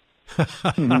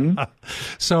 Mm-hmm.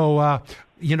 So,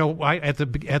 at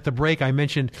the break, I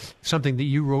mentioned something that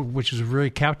you wrote, which is very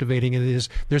captivating, and it is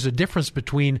there's a difference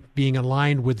between being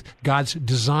aligned with God's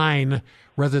design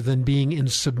rather than being in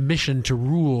submission to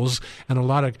rules. And a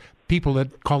lot of people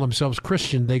that call themselves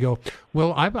Christian, they go,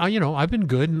 well, I've been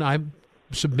good, and I'm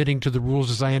submitting to the rules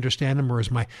as I understand them or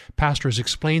as my pastor has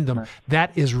explained them. Right.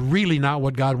 That is really not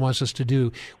what God wants us to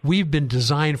do. We've been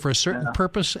designed for a certain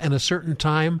purpose and a certain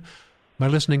time. My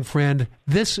listening friend,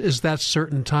 this is that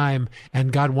certain time,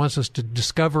 and God wants us to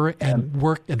discover and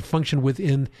work and function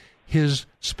within his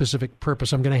specific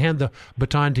purpose. I'm going to hand the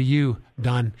baton to you,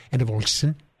 Don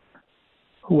Enevoldsen.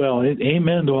 Well,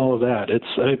 amen to all of that.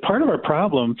 It's part of our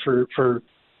problem for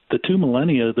the 2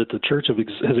 millennia that the church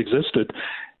has existed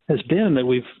has been that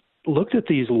we've looked at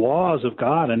these laws of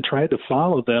God and tried to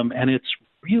follow them, and it's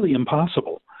really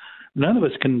impossible. None of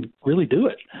us can really do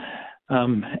it.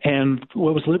 And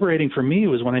what was liberating for me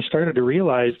was when I started to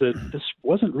realize that this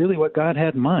wasn't really what God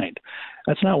had in mind.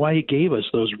 That's not why he gave us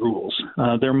those rules.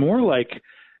 They're more like,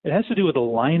 it has to do with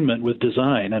alignment with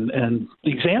design. And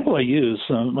the example I use,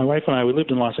 my wife and I, we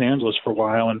lived in Los Angeles for a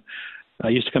while, and I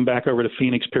used to come back over to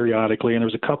Phoenix periodically, and there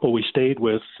was a couple we stayed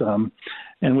with,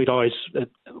 and we'd always,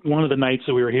 one of the nights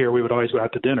that we were here, we would always go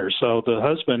out to dinner. So the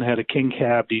husband had a King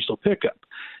Cab diesel pickup.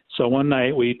 So one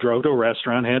night we drove to a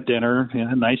restaurant, had dinner, had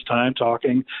a nice time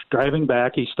talking. Driving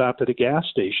back, he stopped at a gas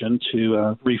station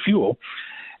to refuel.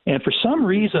 And for some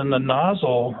reason, the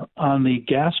nozzle on the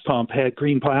gas pump had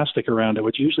green plastic around it,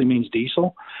 which usually means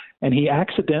diesel. And he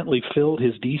accidentally filled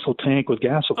his diesel tank with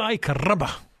gasoline. Ay,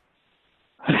 caramba.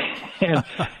 And,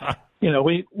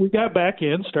 we got back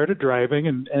in, started driving,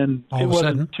 and it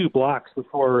wasn't 2 blocks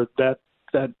before that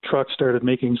truck started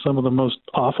making some of the most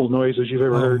awful noises you've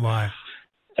ever heard. My.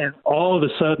 And all of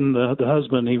a sudden, the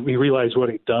husband, he realized what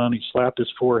he'd done. He slapped his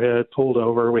forehead, pulled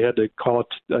over. We had to call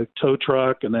a tow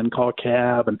truck and then call a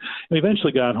cab, and we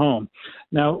eventually got home.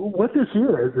 Now, what this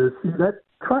is that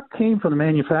truck came from the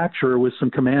manufacturer with some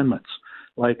commandments,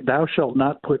 like thou shalt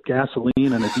not put gasoline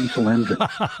in a diesel engine.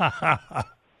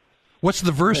 What's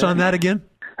the verse on that again?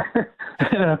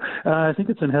 I think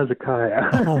it's in Hezekiah.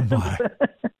 Oh, my.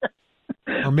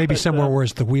 Or maybe somewhere where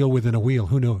it's the wheel within a wheel.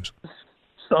 Who knows?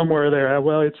 Somewhere there.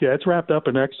 Well, it's wrapped up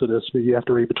in Exodus, but you have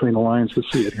to read between the lines to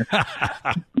see it here.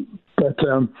 But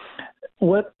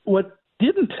what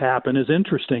didn't happen is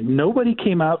interesting. Nobody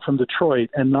came out from Detroit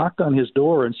and knocked on his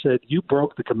door and said, "You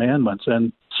broke the commandments,"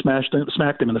 and smacked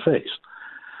him in the face.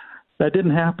 That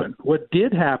didn't happen. What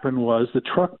did happen was the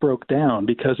truck broke down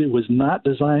because it was not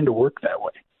designed to work that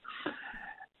way.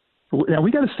 Now,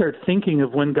 we got to start thinking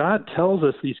of when God tells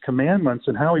us these commandments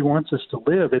and how he wants us to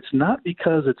live, it's not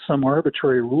because it's some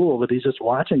arbitrary rule that he's just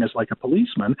watching us like a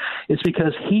policeman. It's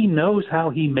because he knows how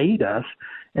he made us.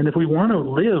 And if we want to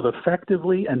live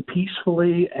effectively and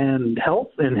peacefully and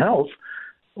in health,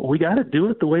 we got to do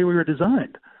it the way we were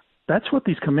designed. That's what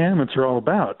these commandments are all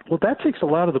about. Well, that takes a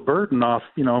lot of the burden off,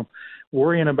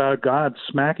 worrying about God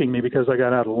smacking me because I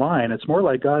got out of line. It's more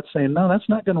like God saying, no, that's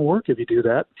not going to work if you do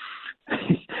that.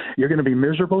 You're going to be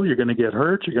miserable. You're going to get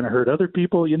hurt. You're going to hurt other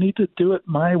people. You need to do it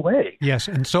my way. Yes,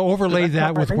 and so overlay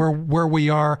that with where we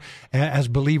are as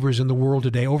believers in the world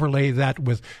today. Overlay that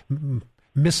with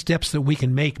missteps that we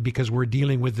can make because we're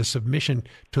dealing with the submission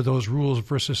to those rules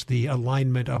versus the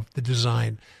alignment of the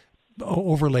design.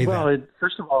 Overlay that. Well,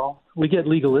 first of all, we get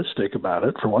legalistic about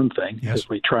it, for one thing, because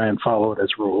we try and follow it as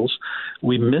rules.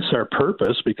 We miss our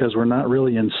purpose because we're not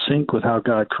really in sync with how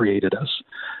God created us.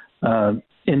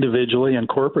 Individually and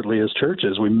corporately as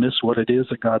churches, we miss what it is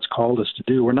that God's called us to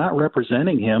do. We're not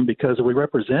representing him because if we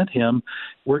represent him,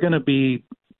 we're going to be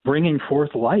bringing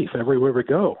forth life everywhere we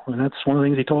go. And that's one of the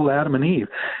things he told Adam and Eve.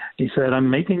 He said, I'm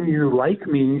making you like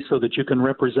me so that you can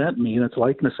represent me. That's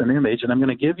likeness and image. And I'm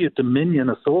going to give you dominion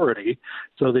authority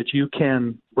so that you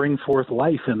can bring forth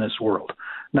life in this world.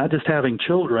 Not just having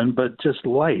children, but just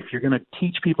life. You're going to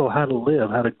teach people how to live,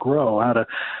 how to grow, how to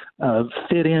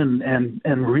fit in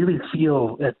and really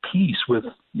feel at peace with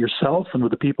yourself and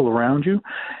with the people around you.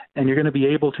 And you're going to be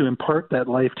able to impart that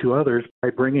life to others by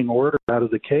bringing order out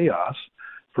of the chaos,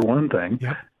 for one thing.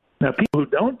 Yep. Now, people who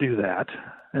don't do that,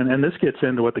 and this gets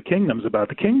into what the kingdom's about.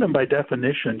 The kingdom, by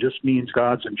definition, just means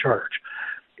God's in charge.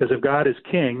 Because if God is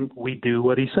king, we do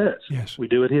what he says. Yes. We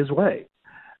do it his way.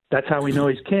 That's how we know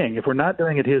he's king. If we're not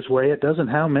doing it his way, it doesn't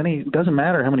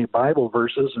matter how many Bible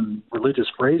verses and religious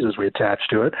phrases we attach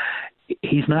to it.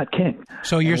 He's not king.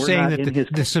 So you're saying that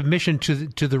the submission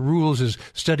to the rules is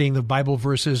studying the Bible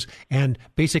verses and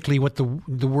basically what the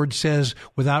word says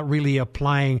without really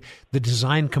applying the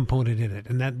design component in it.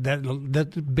 And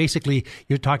that basically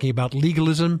you're talking about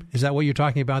legalism. Is that what you're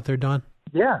talking about there, Don?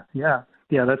 Yeah.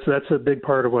 That's a big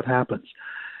part of what happens.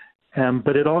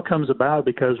 But it all comes about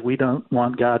because we don't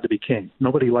want God to be king.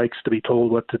 Nobody likes to be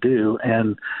told what to do.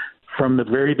 And from the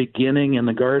very beginning in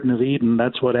the Garden of Eden,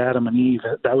 that's what Adam and Eve,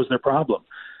 that was their problem.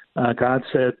 God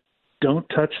said, don't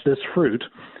touch this fruit.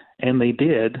 And they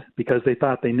did because they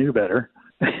thought they knew better.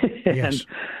 Yes.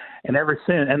 And ever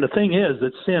since, and the thing is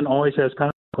that sin always has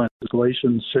consequences.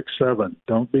 Galatians 6:7.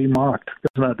 Don't be mocked.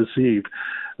 God's not deceived.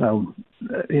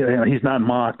 He's not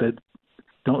mocked.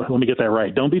 let me get that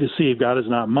right. Don't be deceived. God is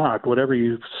not mocked. Whatever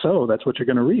you sow, that's what you're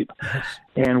going to reap. Yes.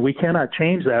 And we cannot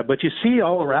change that. But you see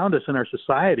all around us in our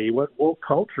society, what woke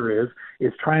culture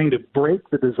is trying to break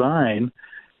the design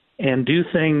and do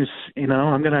things,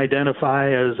 I'm going to identify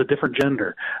as a different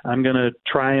gender. I'm going to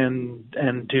try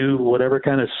and do whatever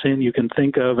kind of sin you can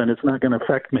think of, and it's not going to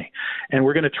affect me. And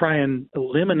we're going to try and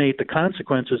eliminate the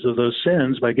consequences of those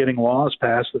sins by getting laws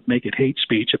passed that make it hate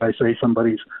speech if I say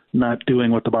somebody's not doing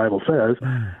what the Bible says.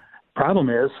 Problem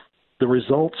is, the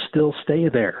results still stay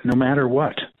there, no matter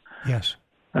what. Yes.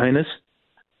 I mean,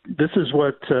 this is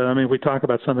what, we talk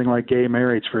about something like gay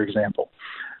marriage, for example.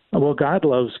 Well, God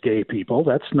loves gay people.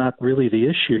 That's not really the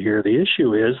issue here. The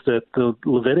issue is that the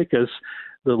Leviticus,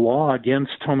 the law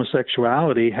against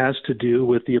homosexuality, has to do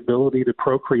with the ability to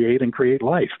procreate and create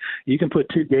life. You can put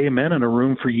two gay men in a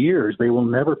room for years. They will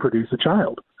never produce a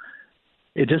child.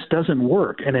 It just doesn't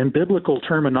work. And in biblical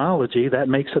terminology, that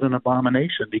makes it an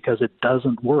abomination because it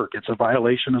doesn't work. It's a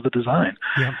violation of the design.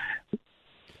 Yeah.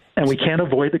 And we can't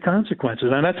avoid the consequences.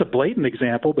 And that's a blatant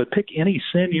example, but pick any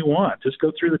sin you want. Just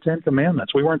go through the 10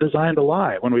 Commandments. We weren't designed to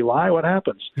lie. When we lie, what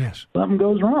happens? Yes. Something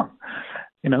goes wrong.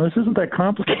 This isn't that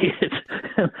complicated.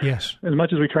 Yes. As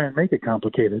much as we try and make it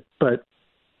complicated. But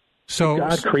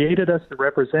God created us to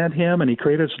represent Him, and He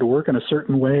created us to work in a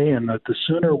certain way, and the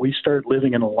sooner we start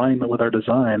living in alignment with our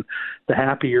design, the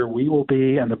happier we will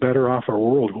be and the better off our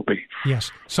world will be.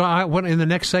 Yes. So in the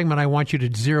next segment, I want you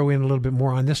to zero in a little bit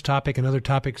more on this topic and other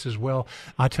topics as well.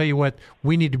 I'll tell you what,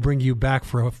 we need to bring you back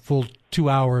for a full 2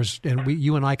 hours, and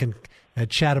you and I can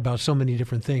chat about so many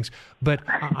different things. But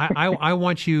I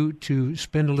want you to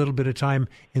spend a little bit of time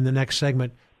in the next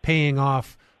segment paying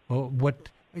off what...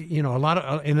 a lot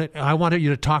of, and I wanted you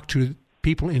to talk to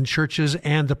people in churches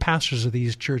and the pastors of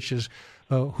these churches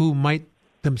who might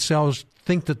themselves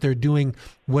think that they're doing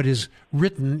what is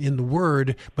written in the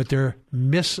Word, but they're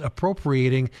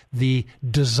misappropriating the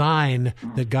design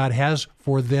that God has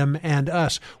for them and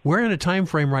us. We're in a time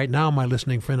frame right now, my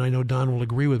listening friend, I know Don will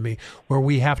agree with me, where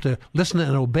we have to listen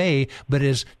and obey, but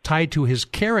is tied to His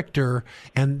character,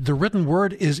 and the written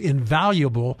Word is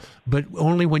invaluable, but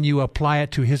only when you apply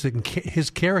it to His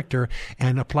character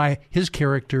and apply His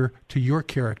character to your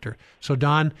character. So,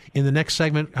 Don, in the next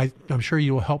segment, I'm sure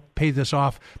you will help pay this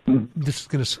off. This is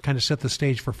going to kind of set the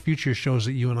stage for future shows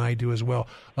that you and I do as well.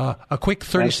 A quick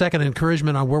 30-second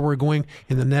encouragement on where we're going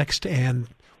in the next and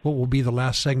what will be the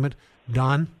last segment.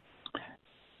 Don?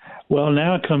 Well,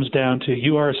 now it comes down to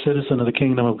you are a citizen of the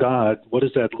kingdom of God. What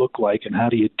does that look like, and how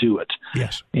do you do it?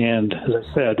 Yes. And as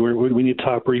I said, we need to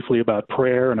talk briefly about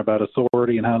prayer and about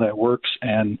authority and how that works,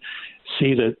 and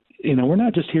see that we're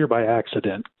not just here by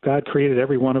accident. God created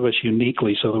every one of us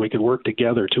uniquely so that we could work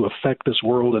together to affect this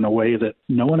world in a way that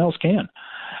no one else can.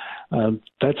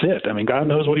 That's it. I mean, God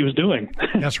knows what He was doing.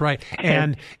 That's right.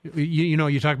 And,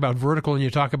 you talk about vertical and you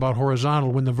talk about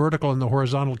horizontal. When the vertical and the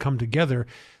horizontal come together,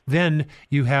 then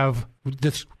you have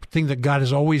this thing that God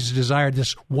has always desired,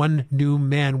 this one new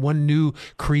man, one new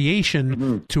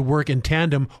creation to work in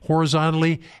tandem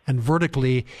horizontally and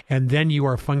vertically, and then you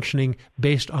are functioning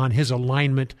based on His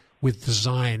alignment with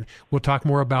design. We'll talk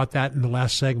more about that in the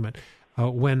last segment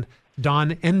when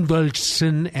Don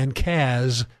Enveltson and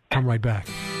Kaz come right back.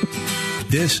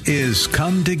 This is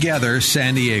Come Together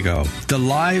San Diego, the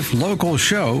live local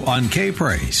show on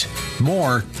K-Praise.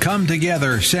 More Come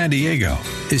Together San Diego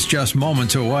is just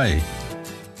moments away.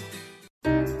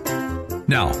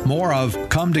 Now, more of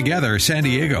Come Together San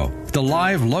Diego, the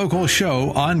live local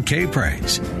show on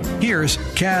K-Praise. Here's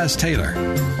Kaz Taylor.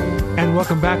 And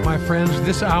welcome back, my friends.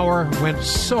 This hour went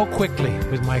so quickly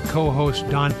with my co-host,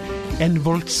 Don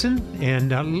Enveltson. And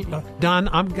Don,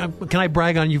 can I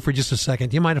brag on you for just a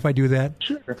second? Do you mind if I do that?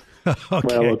 Sure. Okay.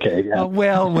 Well, okay. Yeah.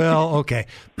 Well, okay.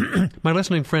 My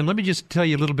listening friend, let me just tell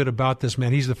you a little bit about this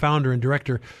man. He's the founder and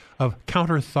director of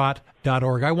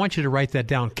counterthought.org. I want you to write that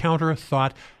down,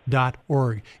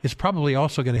 counterthought.org. It's probably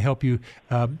also going to help you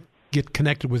get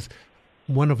connected with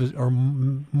one of his, or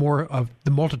more of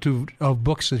the multitude of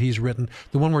books that he's written.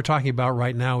 The one we're talking about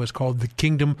right now is called The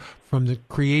Kingdom from the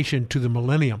Creation to the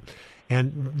Millennium.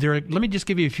 And let me just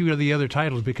give you a few of the other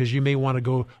titles because you may want to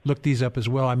go look these up as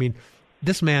well. I mean,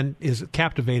 this man is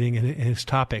captivating in his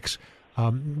topics.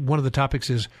 One of the topics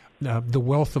is the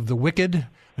wealth of the wicked.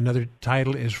 Another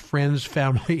title is Friends,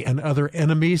 Family, and Other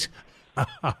Enemies.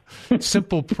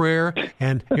 Simple prayer.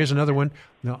 And here's another one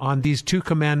on these two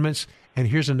commandments. And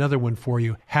here's another one for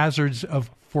you, hazards of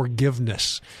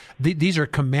forgiveness. These are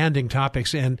commanding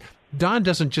topics. And Don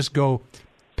doesn't just go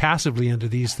passively into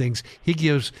these things. He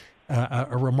gives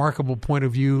a remarkable point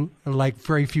of view like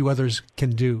very few others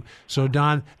can do. So,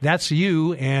 Don, that's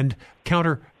you and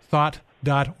counterthought.org.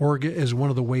 .org is one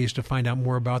of the ways to find out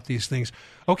more about these things.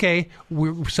 Okay,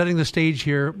 we're setting the stage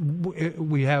here.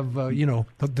 We have,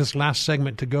 this last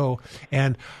segment to go.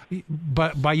 And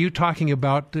by you talking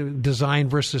about design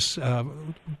versus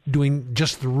doing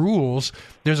just the rules,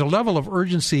 there's a level of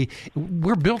urgency.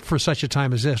 We're built for such a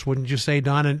time as this, wouldn't you say,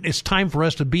 Don? And it's time for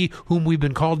us to be whom we've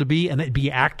been called to be and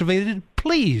be activated.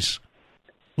 Please.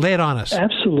 Lay it on us.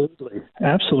 Absolutely.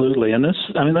 And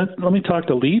let me talk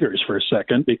to leaders for a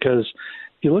second, because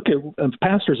you look at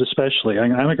pastors especially. I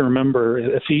can remember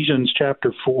Ephesians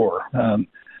chapter 4,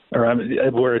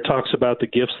 where it talks about the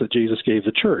gifts that Jesus gave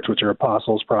the church, which are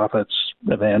apostles, prophets,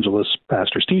 evangelists,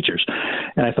 pastors, teachers.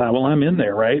 And I thought, well, I'm in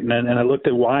there, right? And I looked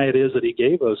at why it is that he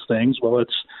gave those things. Well,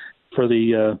 it's for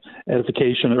the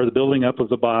edification or the building up of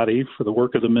the body, for the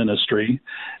work of the ministry,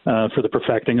 for the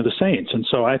perfecting of the saints. And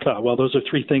so I thought, well, those are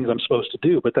three things I'm supposed to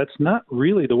do, but that's not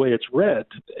really the way it's read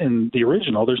in the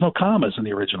original. There's no commas in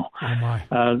the original. Oh,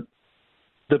 my.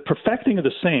 The perfecting of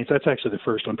the saints, that's actually the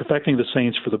first one, perfecting the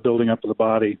saints for the building up of the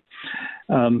body.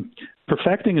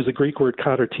 Perfecting is the Greek word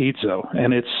katartizo,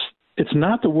 and it's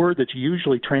not the word that's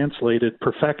usually translated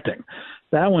perfecting.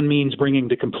 That one means bringing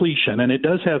to completion, and it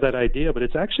does have that idea, but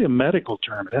it's actually a medical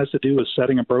term. It has to do with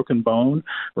setting a broken bone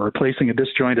or replacing a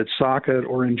disjointed socket,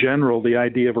 or in general, the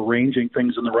idea of arranging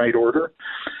things in the right order.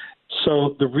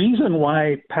 So the reason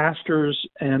why pastors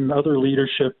and other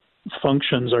leadership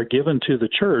functions are given to the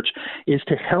church is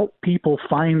to help people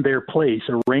find their place,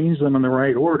 arrange them in the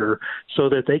right order so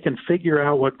that they can figure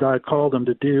out what God called them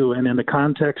to do, and in the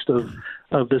context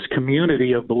of this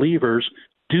community of believers,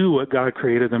 do what God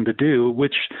created them to do,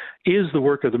 which is the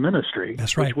work of the ministry.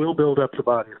 That's right. Which will build up the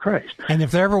body of Christ. And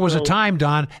if there ever was a time,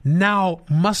 Don, now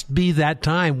must be that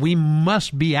time. We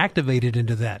must be activated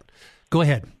into that. Go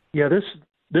ahead. Yeah,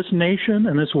 this nation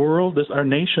and this world, our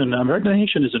nation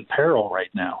is in peril right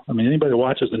now. I mean, anybody who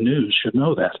watches the news should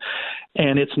know that.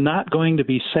 And it's not going to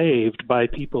be saved by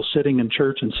people sitting in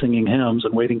church and singing hymns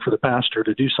and waiting for the pastor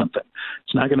to do something.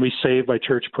 It's not going to be saved by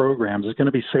church programs. It's going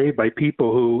to be saved by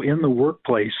people who, in the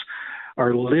workplace,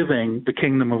 are living the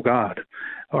kingdom of God,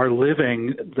 are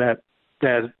living that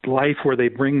life where they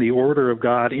bring the order of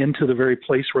God into the very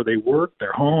place where they work,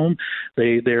 their home.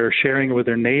 They're sharing it with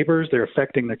their neighbors. They're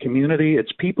affecting the community.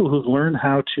 It's people who've learned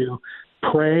how to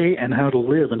pray and how to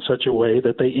live in such a way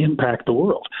that they impact the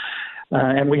world.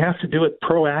 And we have to do it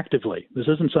proactively. This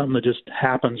isn't something that just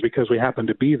happens because we happen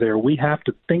to be there. We have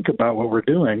to think about what we're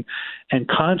doing and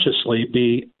consciously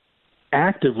be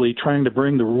actively trying to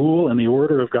bring the rule and the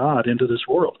order of God into this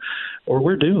world, or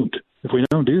we're doomed if we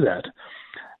don't do that.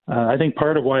 I think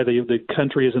part of why the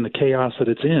country is in the chaos that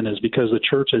it's in is because the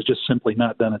church has just simply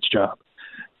not done its job.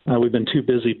 We've been too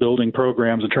busy building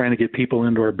programs and trying to get people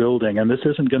into our building, and this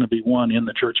isn't going to be one in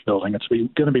the church building. It's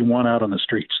going to be one out on the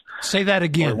streets. Say that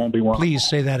again. Or it won't be one. Please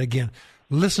say that again.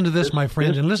 Listen to this, my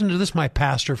friends, and listen to this, my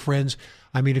pastor friends.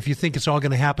 I mean, if you think it's all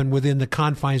going to happen within the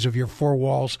confines of your four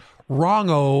walls,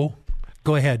 wrong-o.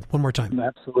 Go ahead, one more time.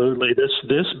 Absolutely.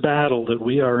 This battle that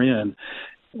we are in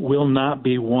will not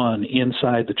be won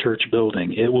inside the church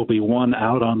building. It will be won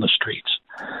out on the streets,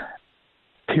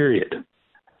 period.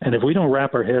 And if we don't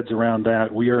wrap our heads around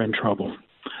that, we are in trouble.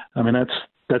 I mean,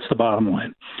 that's the bottom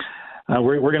line.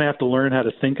 We're going to have to learn how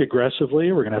to think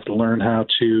aggressively. We're going to have to learn how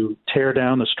to tear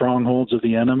down the strongholds of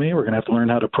the enemy. We're going to have to learn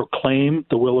how to proclaim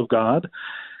the will of God.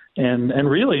 And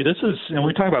really, this is, and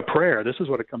we talk about prayer, this is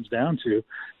what it comes down to.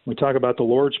 We talk about the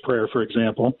Lord's Prayer, for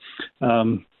example.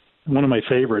 One of my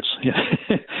favorites.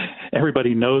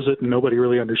 Everybody knows it, and nobody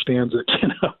really understands it.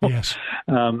 Yes.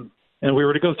 And we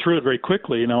were to go through it very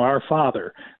quickly. Our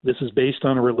Father, this is based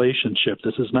on a relationship.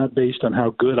 This is not based on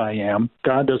how good I am.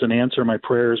 God doesn't answer my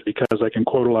prayers because I can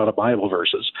quote a lot of Bible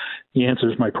verses. He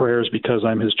answers my prayers because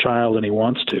I'm his child and he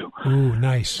wants to. Ooh,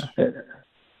 nice.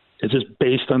 It's just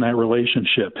based on that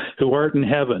relationship. Who art in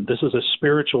heaven, this is a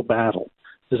spiritual battle.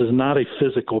 This is not a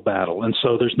physical battle. And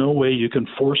so there's no way you can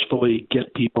forcefully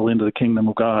get people into the kingdom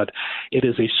of God. It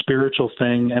is a spiritual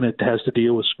thing, and it has to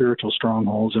deal with spiritual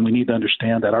strongholds, and we need to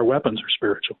understand that our weapons are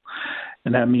spiritual.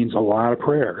 And that means a lot of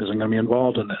prayer is going to be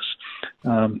involved in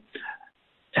this.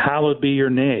 Hallowed be your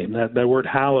name. That word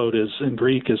hallowed is in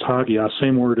Greek is hagios,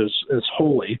 same word as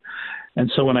holy. And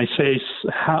so when I say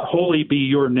holy be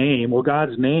your name, well,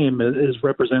 God's name is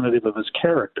representative of his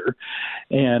character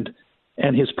and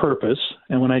his purpose.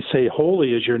 And when I say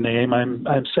holy is your name,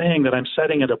 I'm saying that I'm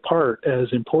setting it apart as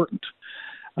important.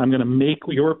 I'm going to make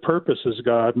your purposes,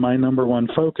 God, my number one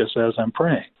focus as I'm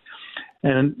praying.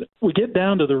 And we get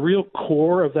down to the real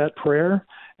core of that prayer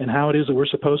and how it is that we're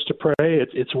supposed to pray.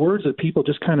 It's words that people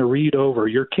just kind of read over.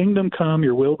 Your kingdom come,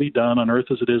 your will be done on earth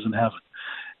as it is in heaven.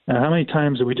 How many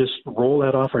times do we just roll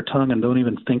that off our tongue and don't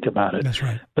even think about it? That's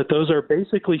right. But those are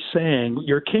basically saying,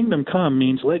 your kingdom come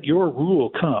means let your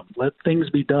rule come. Let things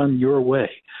be done your way.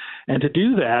 And to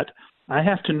do that, I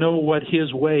have to know what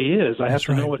his way is. I have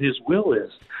to know what his will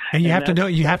is. And you have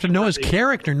to know his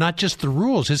character, not just the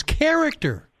rules, his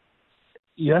character.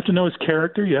 You have to know his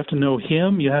character. You have to know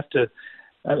him. You have to,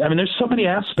 I mean, there's so many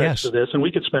aspects to this, and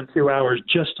we could spend 2 hours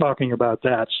just talking about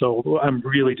that. So I'm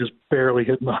really just barely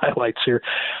hitting the highlights here.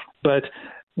 But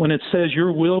when it says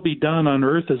your will be done on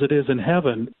earth as it is in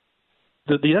heaven,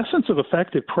 the essence of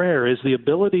effective prayer is the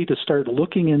ability to start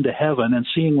looking into heaven and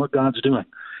seeing what God's doing.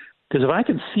 Because if I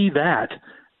can see that,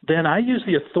 then I use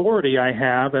the authority I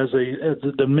have as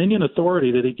the dominion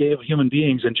authority that he gave human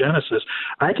beings in Genesis.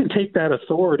 I can take that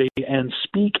authority and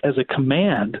speak as a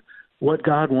command what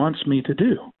God wants me to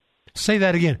do. Say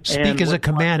that again. Speak as a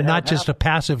command, not just a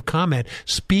passive comment.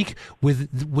 Speak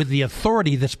with the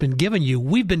authority that's been given you.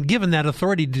 We've been given that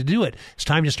authority to do it. It's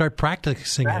time to start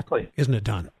practicing it, isn't it,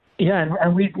 Don? Yeah,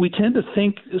 and we tend to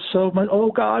think so much,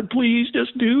 oh, God, please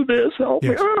just do this, help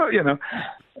me,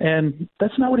 And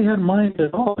that's not what he had in mind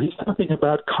at all. He's talking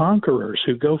about conquerors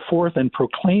who go forth and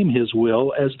proclaim his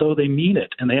will as though they mean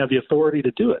it and they have the authority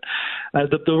to do it.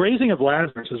 The raising of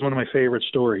Lazarus is one of my favorite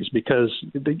stories because,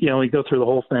 you go through the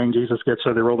whole thing. Jesus gets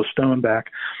there, they roll the stone back.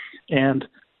 And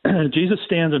Jesus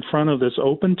stands in front of this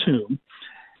open tomb,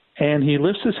 and he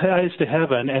lifts his eyes to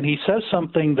heaven, and he says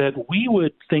something that we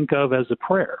would think of as a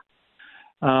prayer.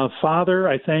 Father,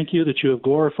 I thank you that you have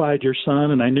glorified your Son,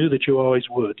 and I knew that you always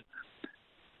would.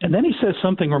 And then he says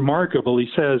something remarkable. He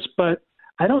says, but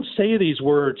I don't say these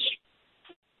words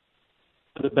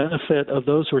for the benefit of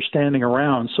those who are standing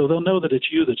around, so they'll know that it's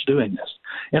you that's doing this.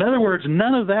 In other words,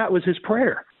 none of that was his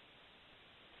prayer.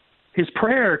 His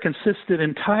prayer consisted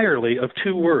entirely of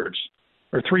 2 words,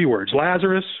 or 3 words.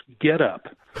 Lazarus, get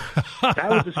up. That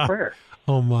was his prayer.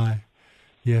 Oh, my.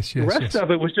 Yes. The rest of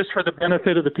it was just for the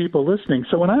benefit of the people listening.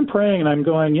 So when I'm praying and I'm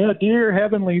going, dear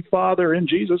Heavenly Father, in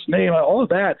Jesus' name, all of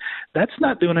that, that's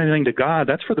not doing anything to God.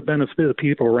 That's for the benefit of the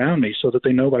people around me so that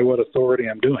they know by what authority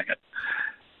I'm doing it.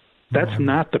 That's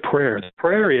not the prayer. The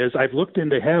prayer is, I've looked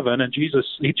into heaven, and Jesus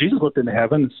looked into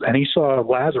heaven, and he saw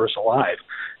Lazarus alive.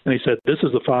 And he said, this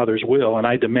is the Father's will, and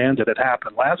I demand that it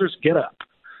happen. Lazarus, get up.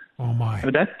 Oh, my. I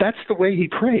mean, that's the way he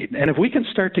prayed. And if we can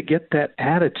start to get that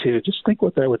attitude, just think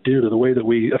what that would do to the way that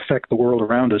we affect the world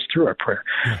around us through our prayer.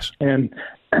 Yes. And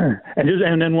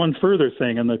then one further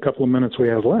thing in the couple of minutes we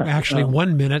have left. Actually,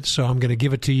 1 minute, so I'm going to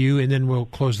give it to you, and then we'll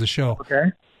close the show.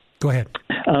 Okay. Go ahead.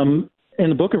 In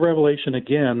the book of Revelation,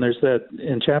 again, there's that,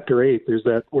 in chapter 8, there's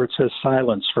that where it says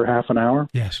silence for half an hour.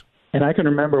 Yes. And I can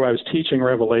remember when I was teaching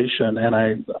Revelation, and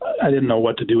I didn't know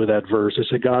what to do with that verse. I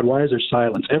said, God, why is there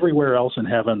silence? Everywhere else in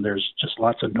heaven, there's just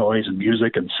lots of noise and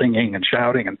music and singing and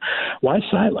shouting. And why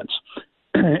silence?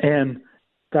 And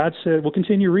God said, well,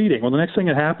 continue reading. Well, the next thing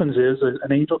that happens is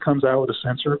an angel comes out with a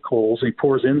censer of coals. He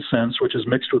pours incense, which is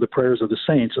mixed with the prayers of the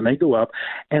saints, and they go up.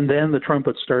 And then the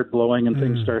trumpets start blowing and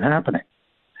things start happening.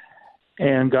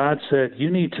 And God said, you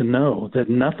need to know that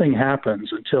nothing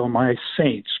happens until my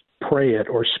saints pray it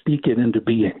or speak it into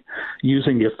being,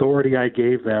 using the authority I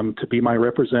gave them to be my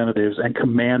representatives and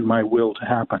command my will to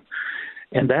happen.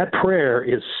 And that prayer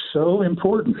is so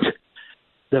important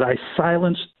that I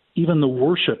silenced even the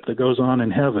worship that goes on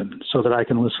in heaven so that I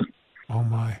can listen. Oh,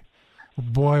 my.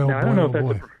 Boy, now, I don't know if that's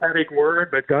a prophetic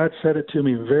word, but God said it to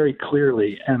me very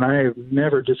clearly, and I have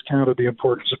never discounted the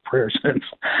importance of prayer since.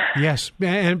 Yes,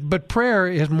 but prayer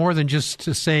is more than just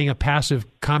saying a passive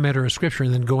comment or a scripture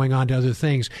and then going on to other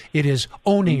things. It is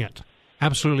owning it,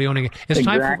 absolutely owning it.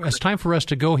 It's time for us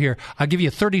to go here. I'll give you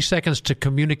 30 seconds to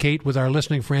communicate with our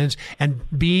listening friends and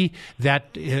be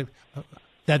that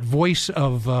voice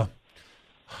of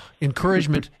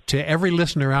encouragement to every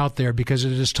listener out there, because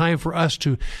it is time for us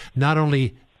to not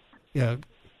only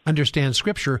understand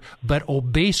Scripture, but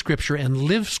obey Scripture and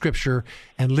live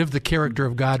the character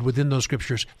of God within those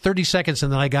Scriptures. 30 seconds,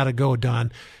 and then I got to go,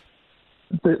 Don.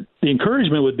 The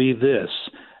encouragement would be this.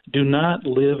 Do not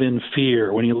live in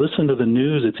fear. When you listen to the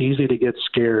news, it's easy to get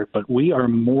scared, but we are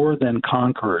more than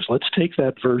conquerors. Let's take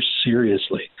that verse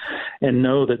seriously and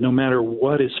know that no matter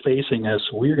what is facing us,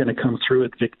 we're going to come through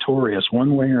it victorious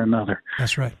one way or another.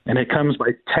 That's right. And it comes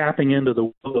by tapping into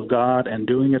the will of God and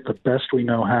doing it the best we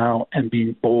know how and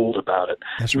being bold about it.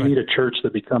 That's right. We need a church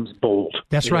that becomes bold.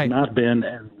 That's right. We have not been,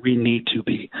 and we need to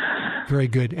be. Very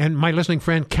good. And my listening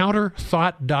friend,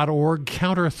 counterthought.org,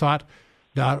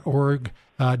 counterthought.org.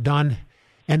 Don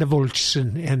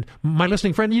Enevoldsen. And my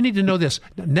listening friend, you need to know this.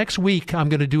 Next week, I'm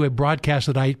going to do a broadcast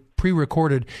that I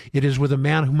pre-recorded. It is with a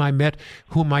man whom I met,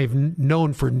 whom I've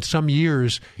known for some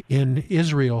years in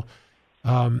Israel.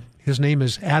 His name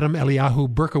is Adam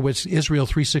Eliyahu Berkowitz, Israel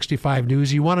 365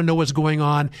 News. You want to know what's going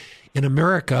on in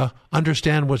America,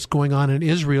 understand what's going on in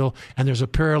Israel, and there's a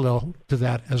parallel to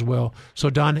that as well. So,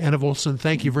 Don Enevoldson,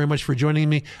 thank you very much for joining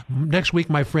me. Next week,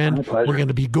 my friend, we're going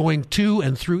to be going to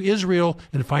and through Israel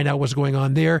and find out what's going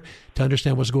on there to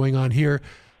understand what's going on here.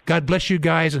 God bless you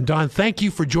guys. And, Don, thank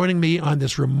you for joining me on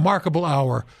this remarkable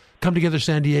hour. Come Together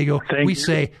San Diego. We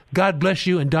say, God bless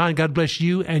you. And, Don, God bless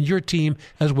you and your team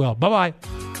as well. Bye-bye.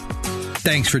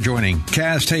 Thanks for joining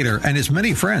Kaz Taylor and his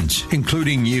many friends,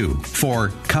 including you, for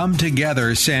Come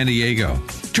Together San Diego.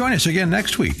 Join us again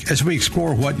next week as we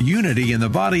explore what unity in the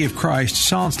body of Christ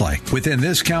sounds like within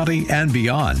this county and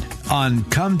beyond on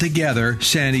Come Together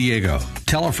San Diego.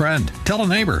 Tell a friend, tell a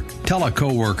neighbor, tell a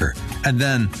coworker, and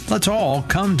then let's all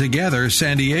come together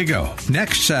San Diego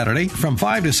next Saturday from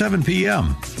 5 to 7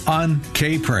 p.m. on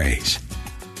K-Praise.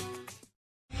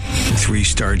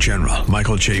 3-star General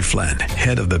Michael J. Flynn,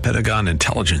 head of the Pentagon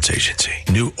Intelligence Agency,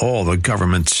 knew all the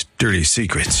government's dirty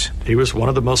secrets. He was one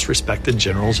of the most respected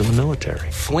generals in the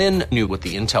military. Flynn knew what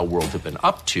the intel world had been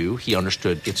up to. He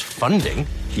understood its funding.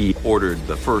 He ordered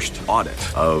the first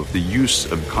audit of the use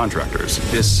of contractors.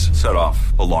 This set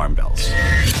off alarm bells.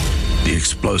 The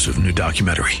explosive new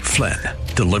documentary, Flynn,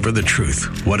 Deliver the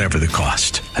Truth, Whatever the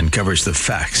Cost, uncovers the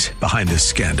facts behind this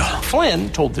scandal.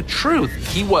 Flynn told the truth.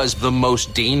 He was the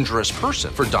most dangerous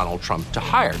person for Donald Trump to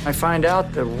hire. I find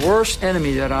out the worst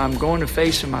enemy that I'm going to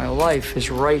face in my life is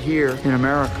right here in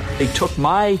America. They took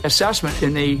my assessment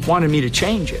and they wanted me to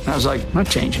change it. And I was like, I'm not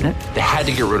changing it. They had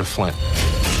to get rid of Flynn.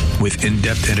 With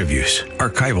in-depth interviews,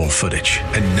 archival footage,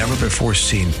 and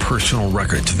never-before-seen personal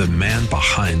records of the man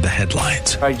behind the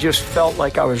headlines. I just felt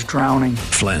like I was drowning.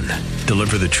 Flynn,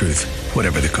 Deliver the Truth,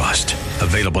 Whatever the Cost.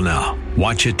 Available now.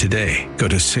 Watch it today. Go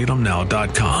to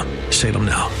salemnow.com.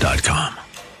 salemnow.com.